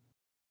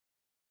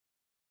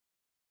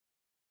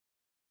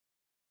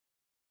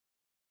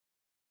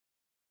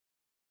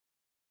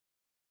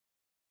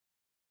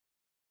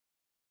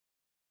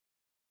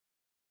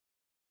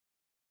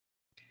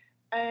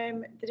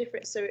 The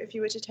difference, so if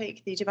you were to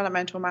take the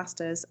developmental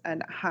masters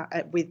and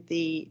with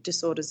the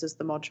disorders as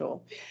the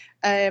module,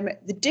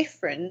 the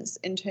difference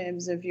in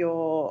terms of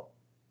your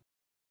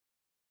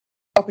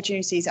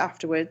opportunities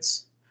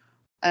afterwards,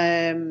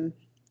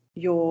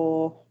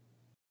 your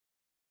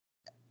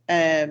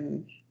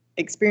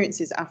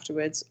experiences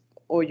afterwards,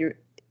 or you're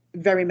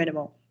very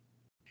minimal.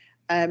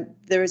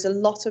 There is a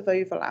lot of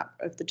overlap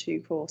of the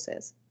two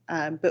courses.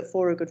 But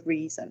for a good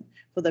reason.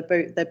 For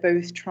they're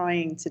both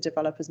trying to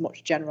develop as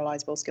much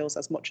generalizable skills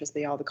as much as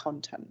they are the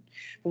content.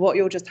 But what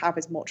you'll just have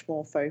is much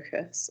more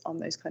focus on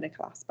those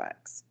clinical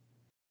aspects.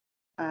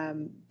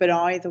 But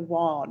either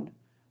one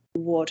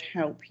would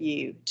help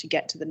you to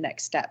get to the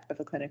next step of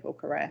a clinical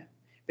career,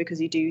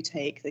 because you do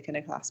take the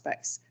clinical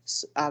aspects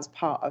as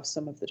part of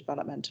some of the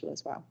developmental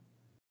as well.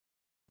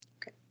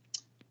 Okay.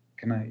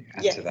 Can I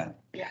add to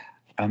that? Yeah.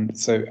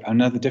 So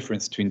another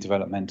difference between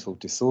developmental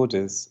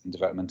disorders and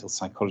developmental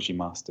psychology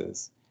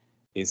masters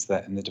is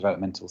that in the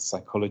developmental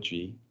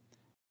psychology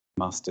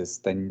masters,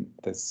 then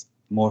there's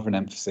more of an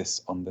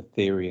emphasis on the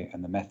theory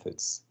and the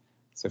methods.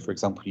 So for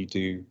example, you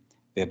do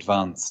the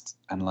advanced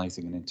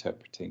analysing and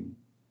interpreting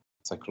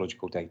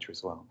psychological data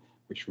as well,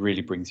 which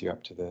really brings you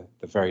up to the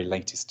very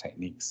latest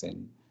techniques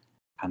in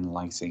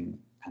analysing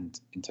and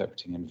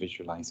interpreting and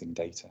visualising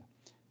data,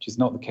 which is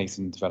not the case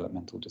in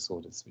developmental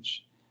disorders,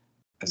 which,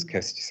 as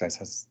Kirsty says,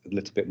 has a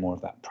little bit more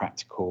of that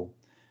practical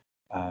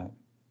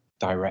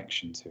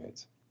direction to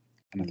it.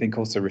 And I think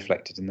also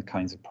reflected in the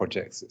kinds of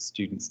projects that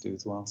students do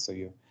as well. So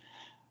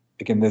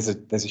again, there's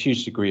a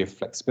huge degree of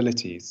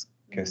flexibility, as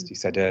Kirsty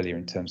said earlier,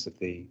 in terms of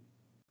the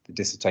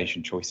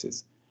dissertation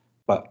choices.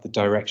 But the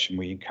direction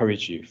we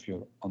encourage you, if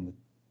you're on the,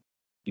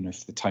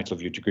 if the title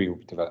of your degree will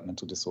be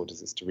developmental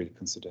disorders, is to really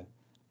consider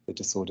the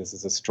disorders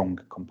as a strong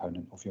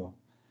component of your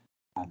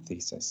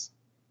thesis.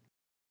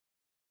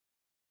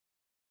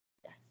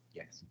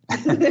 Yes.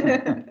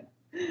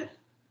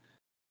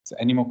 So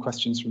any more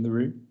questions from the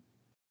room?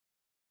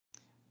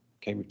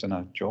 Okay, we've done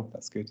our job,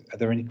 that's good. Are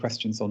there any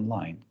questions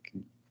online?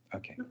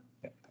 Okay,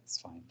 yeah,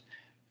 that's fine.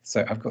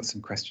 So I've got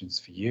some questions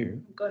for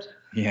you. Good.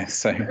 Yeah,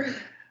 so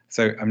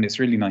I mean, it's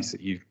really nice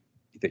that you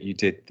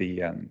did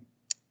the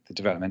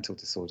Developmental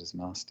Disorders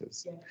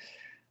Masters, Yeah.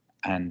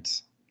 and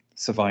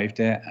survived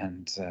it,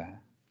 and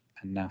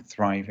now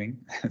thriving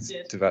as a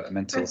Yes.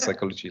 developmental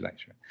psychology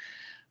lecturer.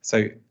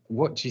 So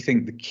what do you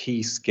think the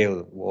key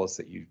skill was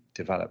that you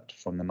developed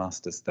from the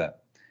Masters that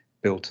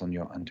built on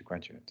your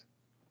undergraduate?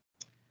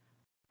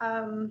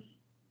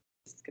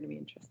 This is going to be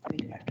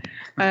interesting.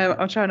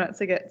 I'll try not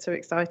to get too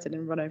excited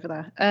and run over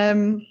there.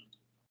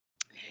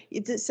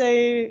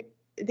 So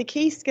the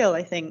key skill,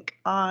 I think,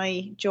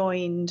 I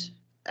joined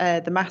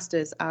the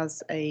Masters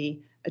as a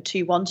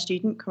 2-1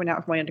 student coming out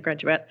of my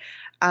undergraduate,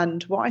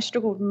 and what I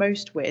struggled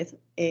most with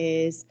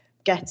is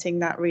getting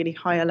that really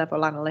higher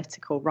level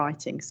analytical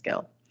writing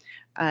skill.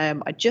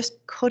 I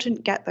just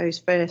couldn't get those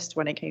first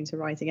when it came to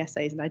writing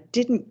essays, and I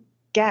didn't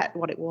get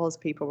what it was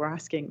people were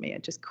asking me. I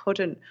just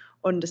couldn't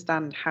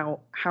understand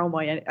how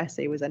my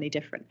essay was any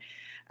different.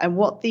 And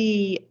what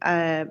the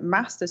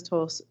master's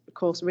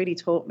course really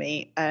taught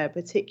me,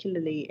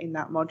 particularly in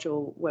that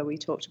module where we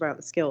talked about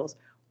the skills,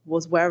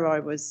 was where I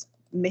was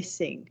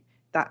missing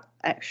that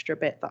extra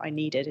bit that I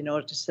needed in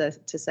order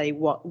to say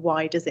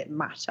why does it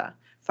matter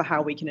for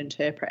how we can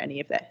interpret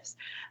any of this.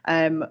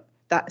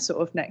 That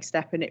sort of next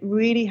step, and it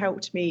really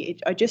helped me.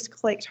 I just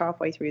clicked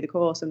halfway through the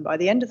course, and by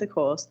the end of the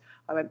course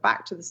I went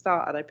back to the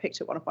start and I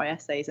picked up one of my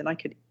essays, and I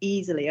could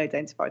easily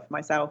identify for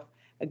myself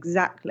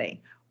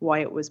exactly why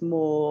it was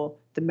more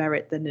the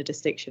merit than the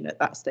distinction at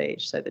that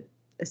stage, so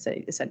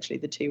essentially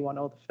the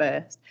 2-1 or the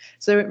first.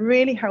 So it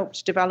really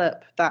helped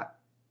develop that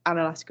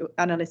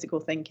analytical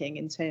thinking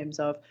in terms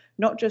of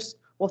not just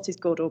what is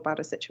good or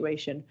bad a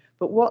situation,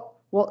 but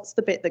what's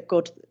the bit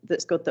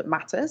that's good that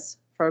matters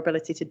for our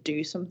ability to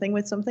do something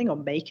with something or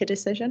make a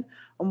decision,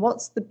 and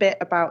what's the bit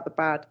about the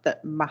bad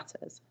that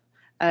matters,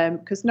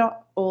 because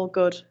not all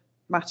good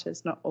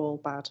matters, not all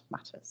bad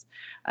matters,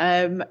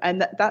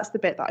 and that's the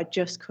bit that I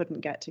just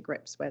couldn't get to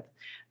grips with,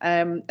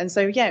 and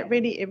so yeah, it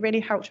really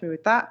helped me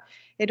with that.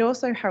 It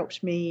also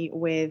helped me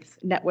with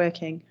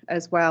networking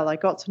as well. I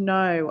got to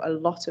know a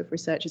lot of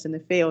researchers in the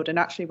field, and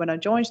actually when I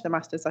joined the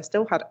Masters I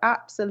still had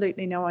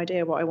absolutely no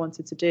idea what I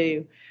wanted to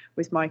do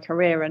with my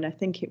career, and I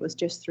think it was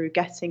just through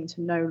getting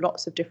to know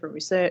lots of different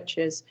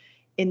researchers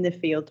in the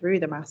field through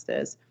the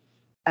Masters,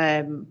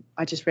 I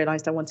just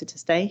realised I wanted to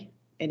stay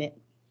in it,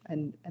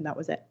 and that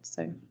was it.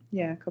 So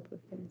yeah, a couple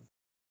of things.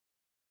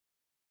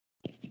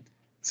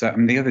 So I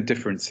mean, the other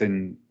difference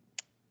in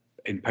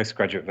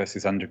postgraduate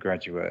versus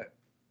undergraduate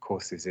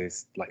courses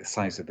is like the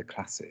size of the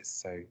classes.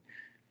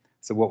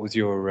 So what was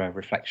your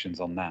reflections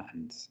on that,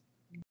 and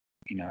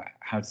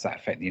how does that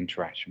affect the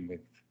interaction with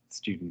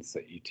students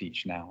that you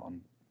teach now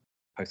on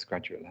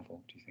postgraduate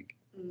level, do you think?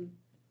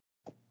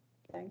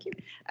 Thank you.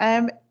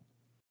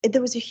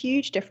 There was a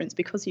huge difference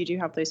because you do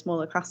have those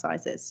smaller class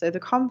sizes. So the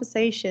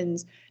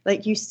conversations,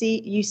 like you see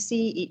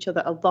each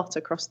other a lot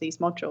across these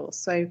modules.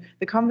 So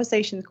the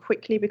conversations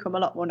quickly become a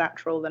lot more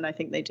natural than I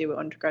think they do at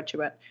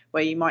undergraduate,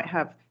 where you might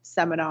have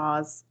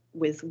seminars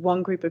with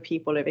one group of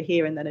people over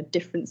here and then a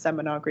different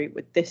seminar group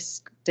with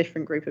this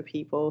different group of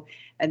people.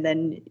 And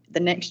then the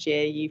next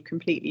year you've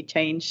completely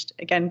changed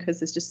again because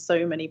there's just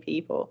so many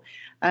people.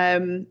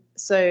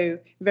 So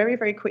very,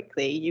 very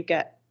quickly you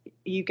get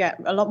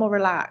a lot more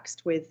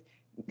relaxed with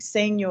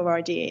saying your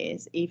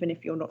ideas, even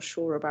if you're not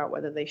sure about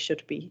whether they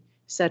should be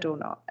said or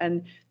not.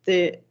 And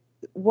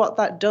what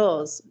that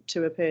does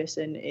to a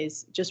person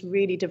is just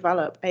really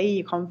develop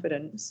your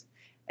confidence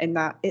in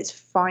that it's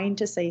fine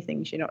to say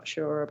things you're not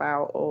sure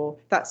about, or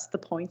that's the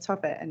point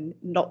of it, and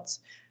lots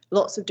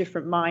of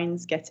different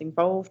minds get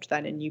involved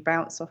then, and you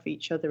bounce off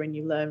each other and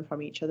you learn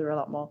from each other a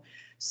lot more.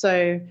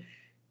 So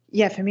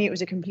yeah, for me it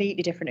was a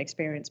completely different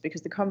experience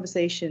because the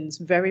conversations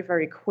very,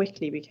 very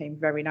quickly became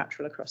very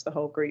natural across the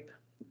whole group,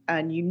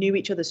 and you knew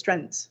each other's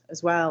strengths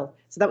as well.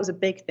 So that was a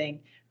big thing,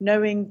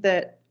 knowing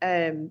that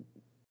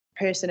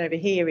person over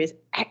here is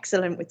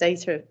excellent with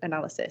data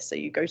analysis, so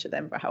you go to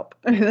them for help,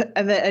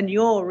 and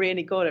you're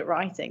really good at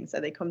writing, so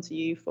they come to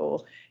you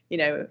for,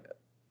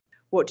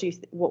 what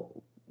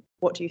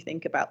do you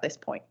think about this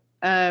point,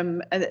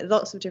 and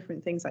lots of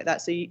different things like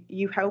that. So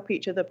you help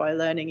each other by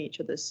learning each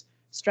other's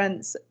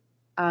strengths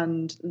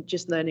and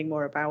just learning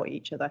more about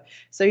each other.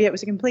 So yeah, it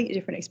was a completely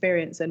different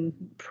experience, and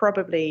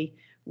probably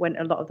went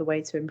a lot of the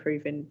way to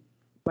improving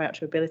my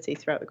actual ability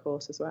throughout the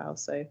course as well.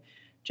 So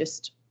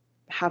just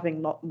having a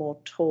lot more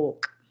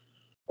talk.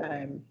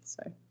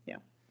 So yeah.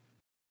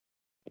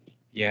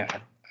 Yeah,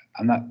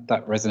 and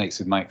that resonates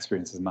with my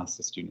experience as a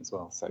master's student as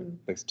well. So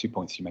those 2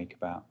 points you make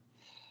about,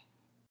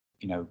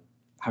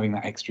 having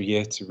that extra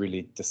year to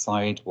really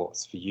decide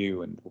what's for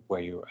you and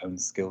where your own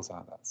skills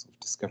are, that sort of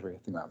discovery. I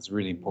think that was a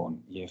really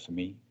important year for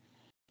me.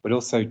 But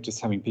also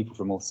just having people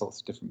from all sorts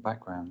of different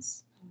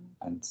backgrounds,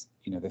 and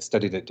they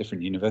studied at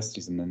different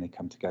universities and then they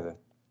come together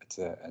at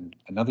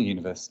another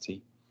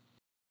university,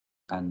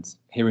 and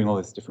hearing all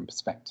those different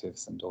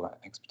perspectives and all that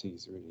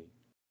expertise really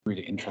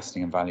really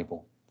interesting and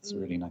valuable. It's a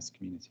really nice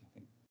community, I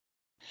think.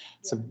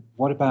 So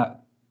what about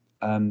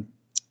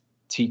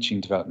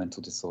teaching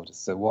developmental disorders?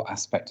 So what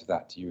aspect of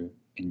that do you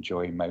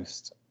enjoy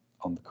most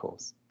on the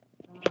course?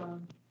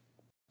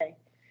 Okay,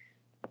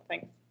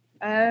 thanks.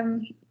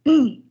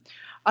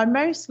 I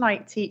most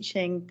like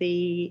teaching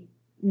the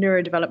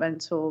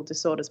neurodevelopmental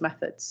disorders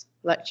methods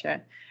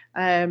lecture,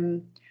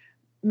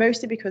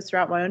 mostly because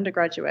throughout my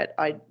undergraduate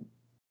I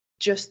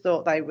just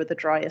thought they were the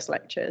driest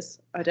lectures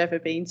I'd ever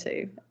been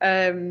to,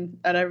 and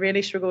I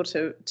really struggled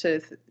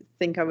to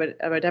think I would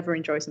ever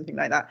enjoy something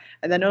like that.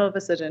 And then all of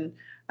a sudden,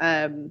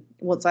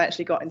 once I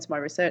actually got into my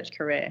research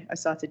career, I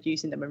started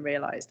using them and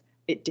realised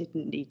it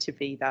didn't need to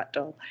be that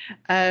dull.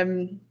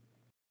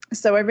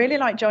 So I really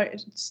like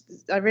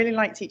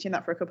teaching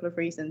that for a couple of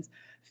reasons.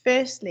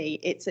 Firstly,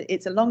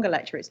 it's a longer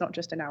lecture. It's not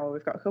just an hour.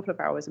 We've got a couple of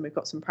hours and we've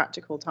got some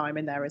practical time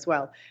in there as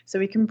well. So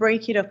we can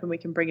break it up and we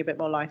can bring a bit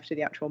more life to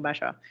the actual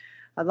measure.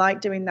 I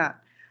like doing that.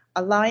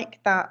 I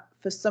like that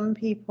for some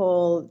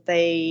people,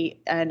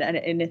 and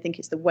I think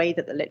it's the way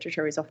that the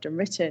literature is often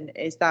written,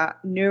 is that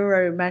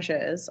neuro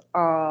measures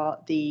are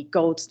the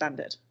gold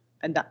standard,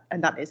 and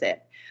that is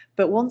it.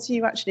 But once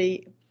you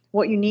actually,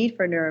 what you need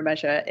for a neuro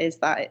measure is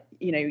that,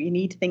 you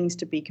need things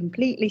to be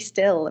completely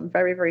still and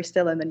very, very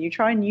still, and then you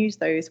try and use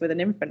those with an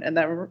infant and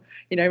they're,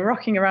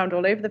 rocking around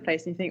all over the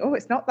place, and you think, oh,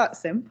 it's not that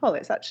simple.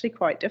 It's actually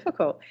quite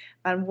difficult.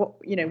 And what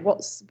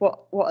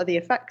are the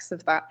effects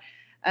of that?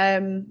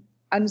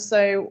 And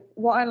so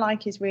what I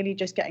like is really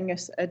just getting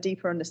us a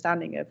deeper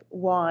understanding of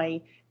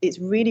why it's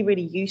really,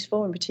 really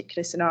useful in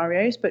particular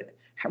scenarios, but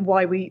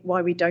why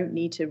we don't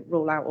need to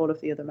rule out all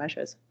of the other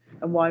measures,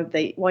 and why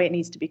it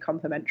needs to be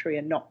complementary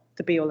and not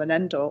the be all and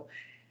end all.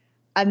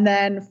 And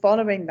then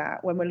following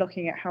that, when we're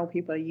looking at how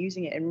people are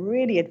using it in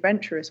really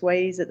adventurous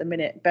ways at the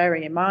minute,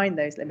 bearing in mind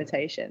those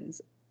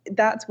limitations,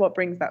 that's what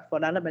brings that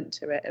fun element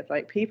to it, of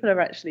like people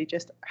are actually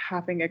just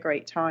having a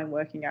great time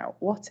working out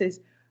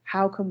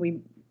how can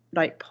we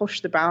push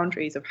the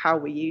boundaries of how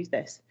we use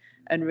this,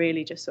 and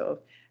really just sort of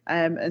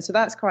and so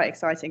that's quite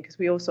exciting, because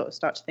we all sort of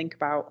start to think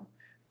about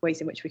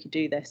ways in which we could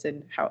do this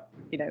and how,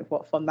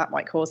 what fun that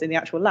might cause in the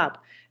actual lab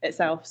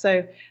itself.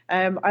 So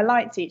I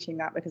like teaching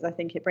that because I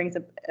think it brings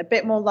a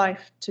bit more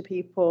life to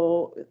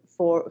people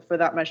for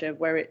that measure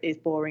where it is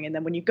boring, and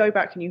then when you go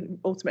back and you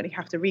ultimately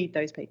have to read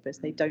those papers,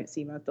 they don't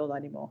seem as dull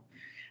anymore.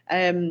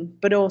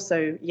 But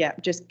also,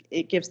 just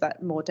it gives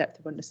that more depth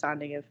of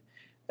understanding of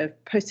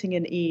putting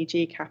an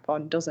EEG cap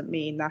on doesn't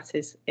mean that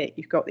is it.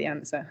 You've got the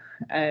answer.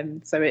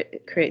 So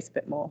it creates a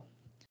bit more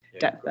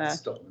depth there.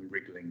 Stop them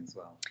wriggling as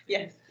well.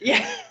 Yes.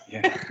 Yeah.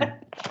 Yeah.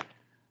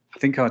 I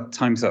think our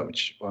time's up,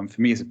 which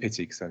for me is a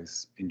pity, because I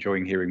was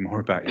enjoying hearing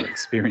more about your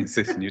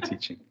experiences and your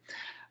teaching.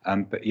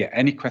 But yeah,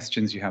 any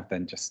questions you have,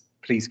 then just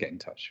please get in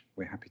touch.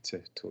 We're happy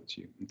to talk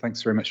to you. And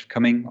thanks very much for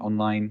coming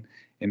online,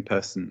 in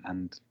person,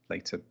 and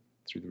later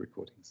through the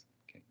recordings.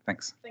 Okay,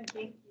 thanks. Thank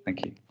you.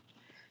 Thank you.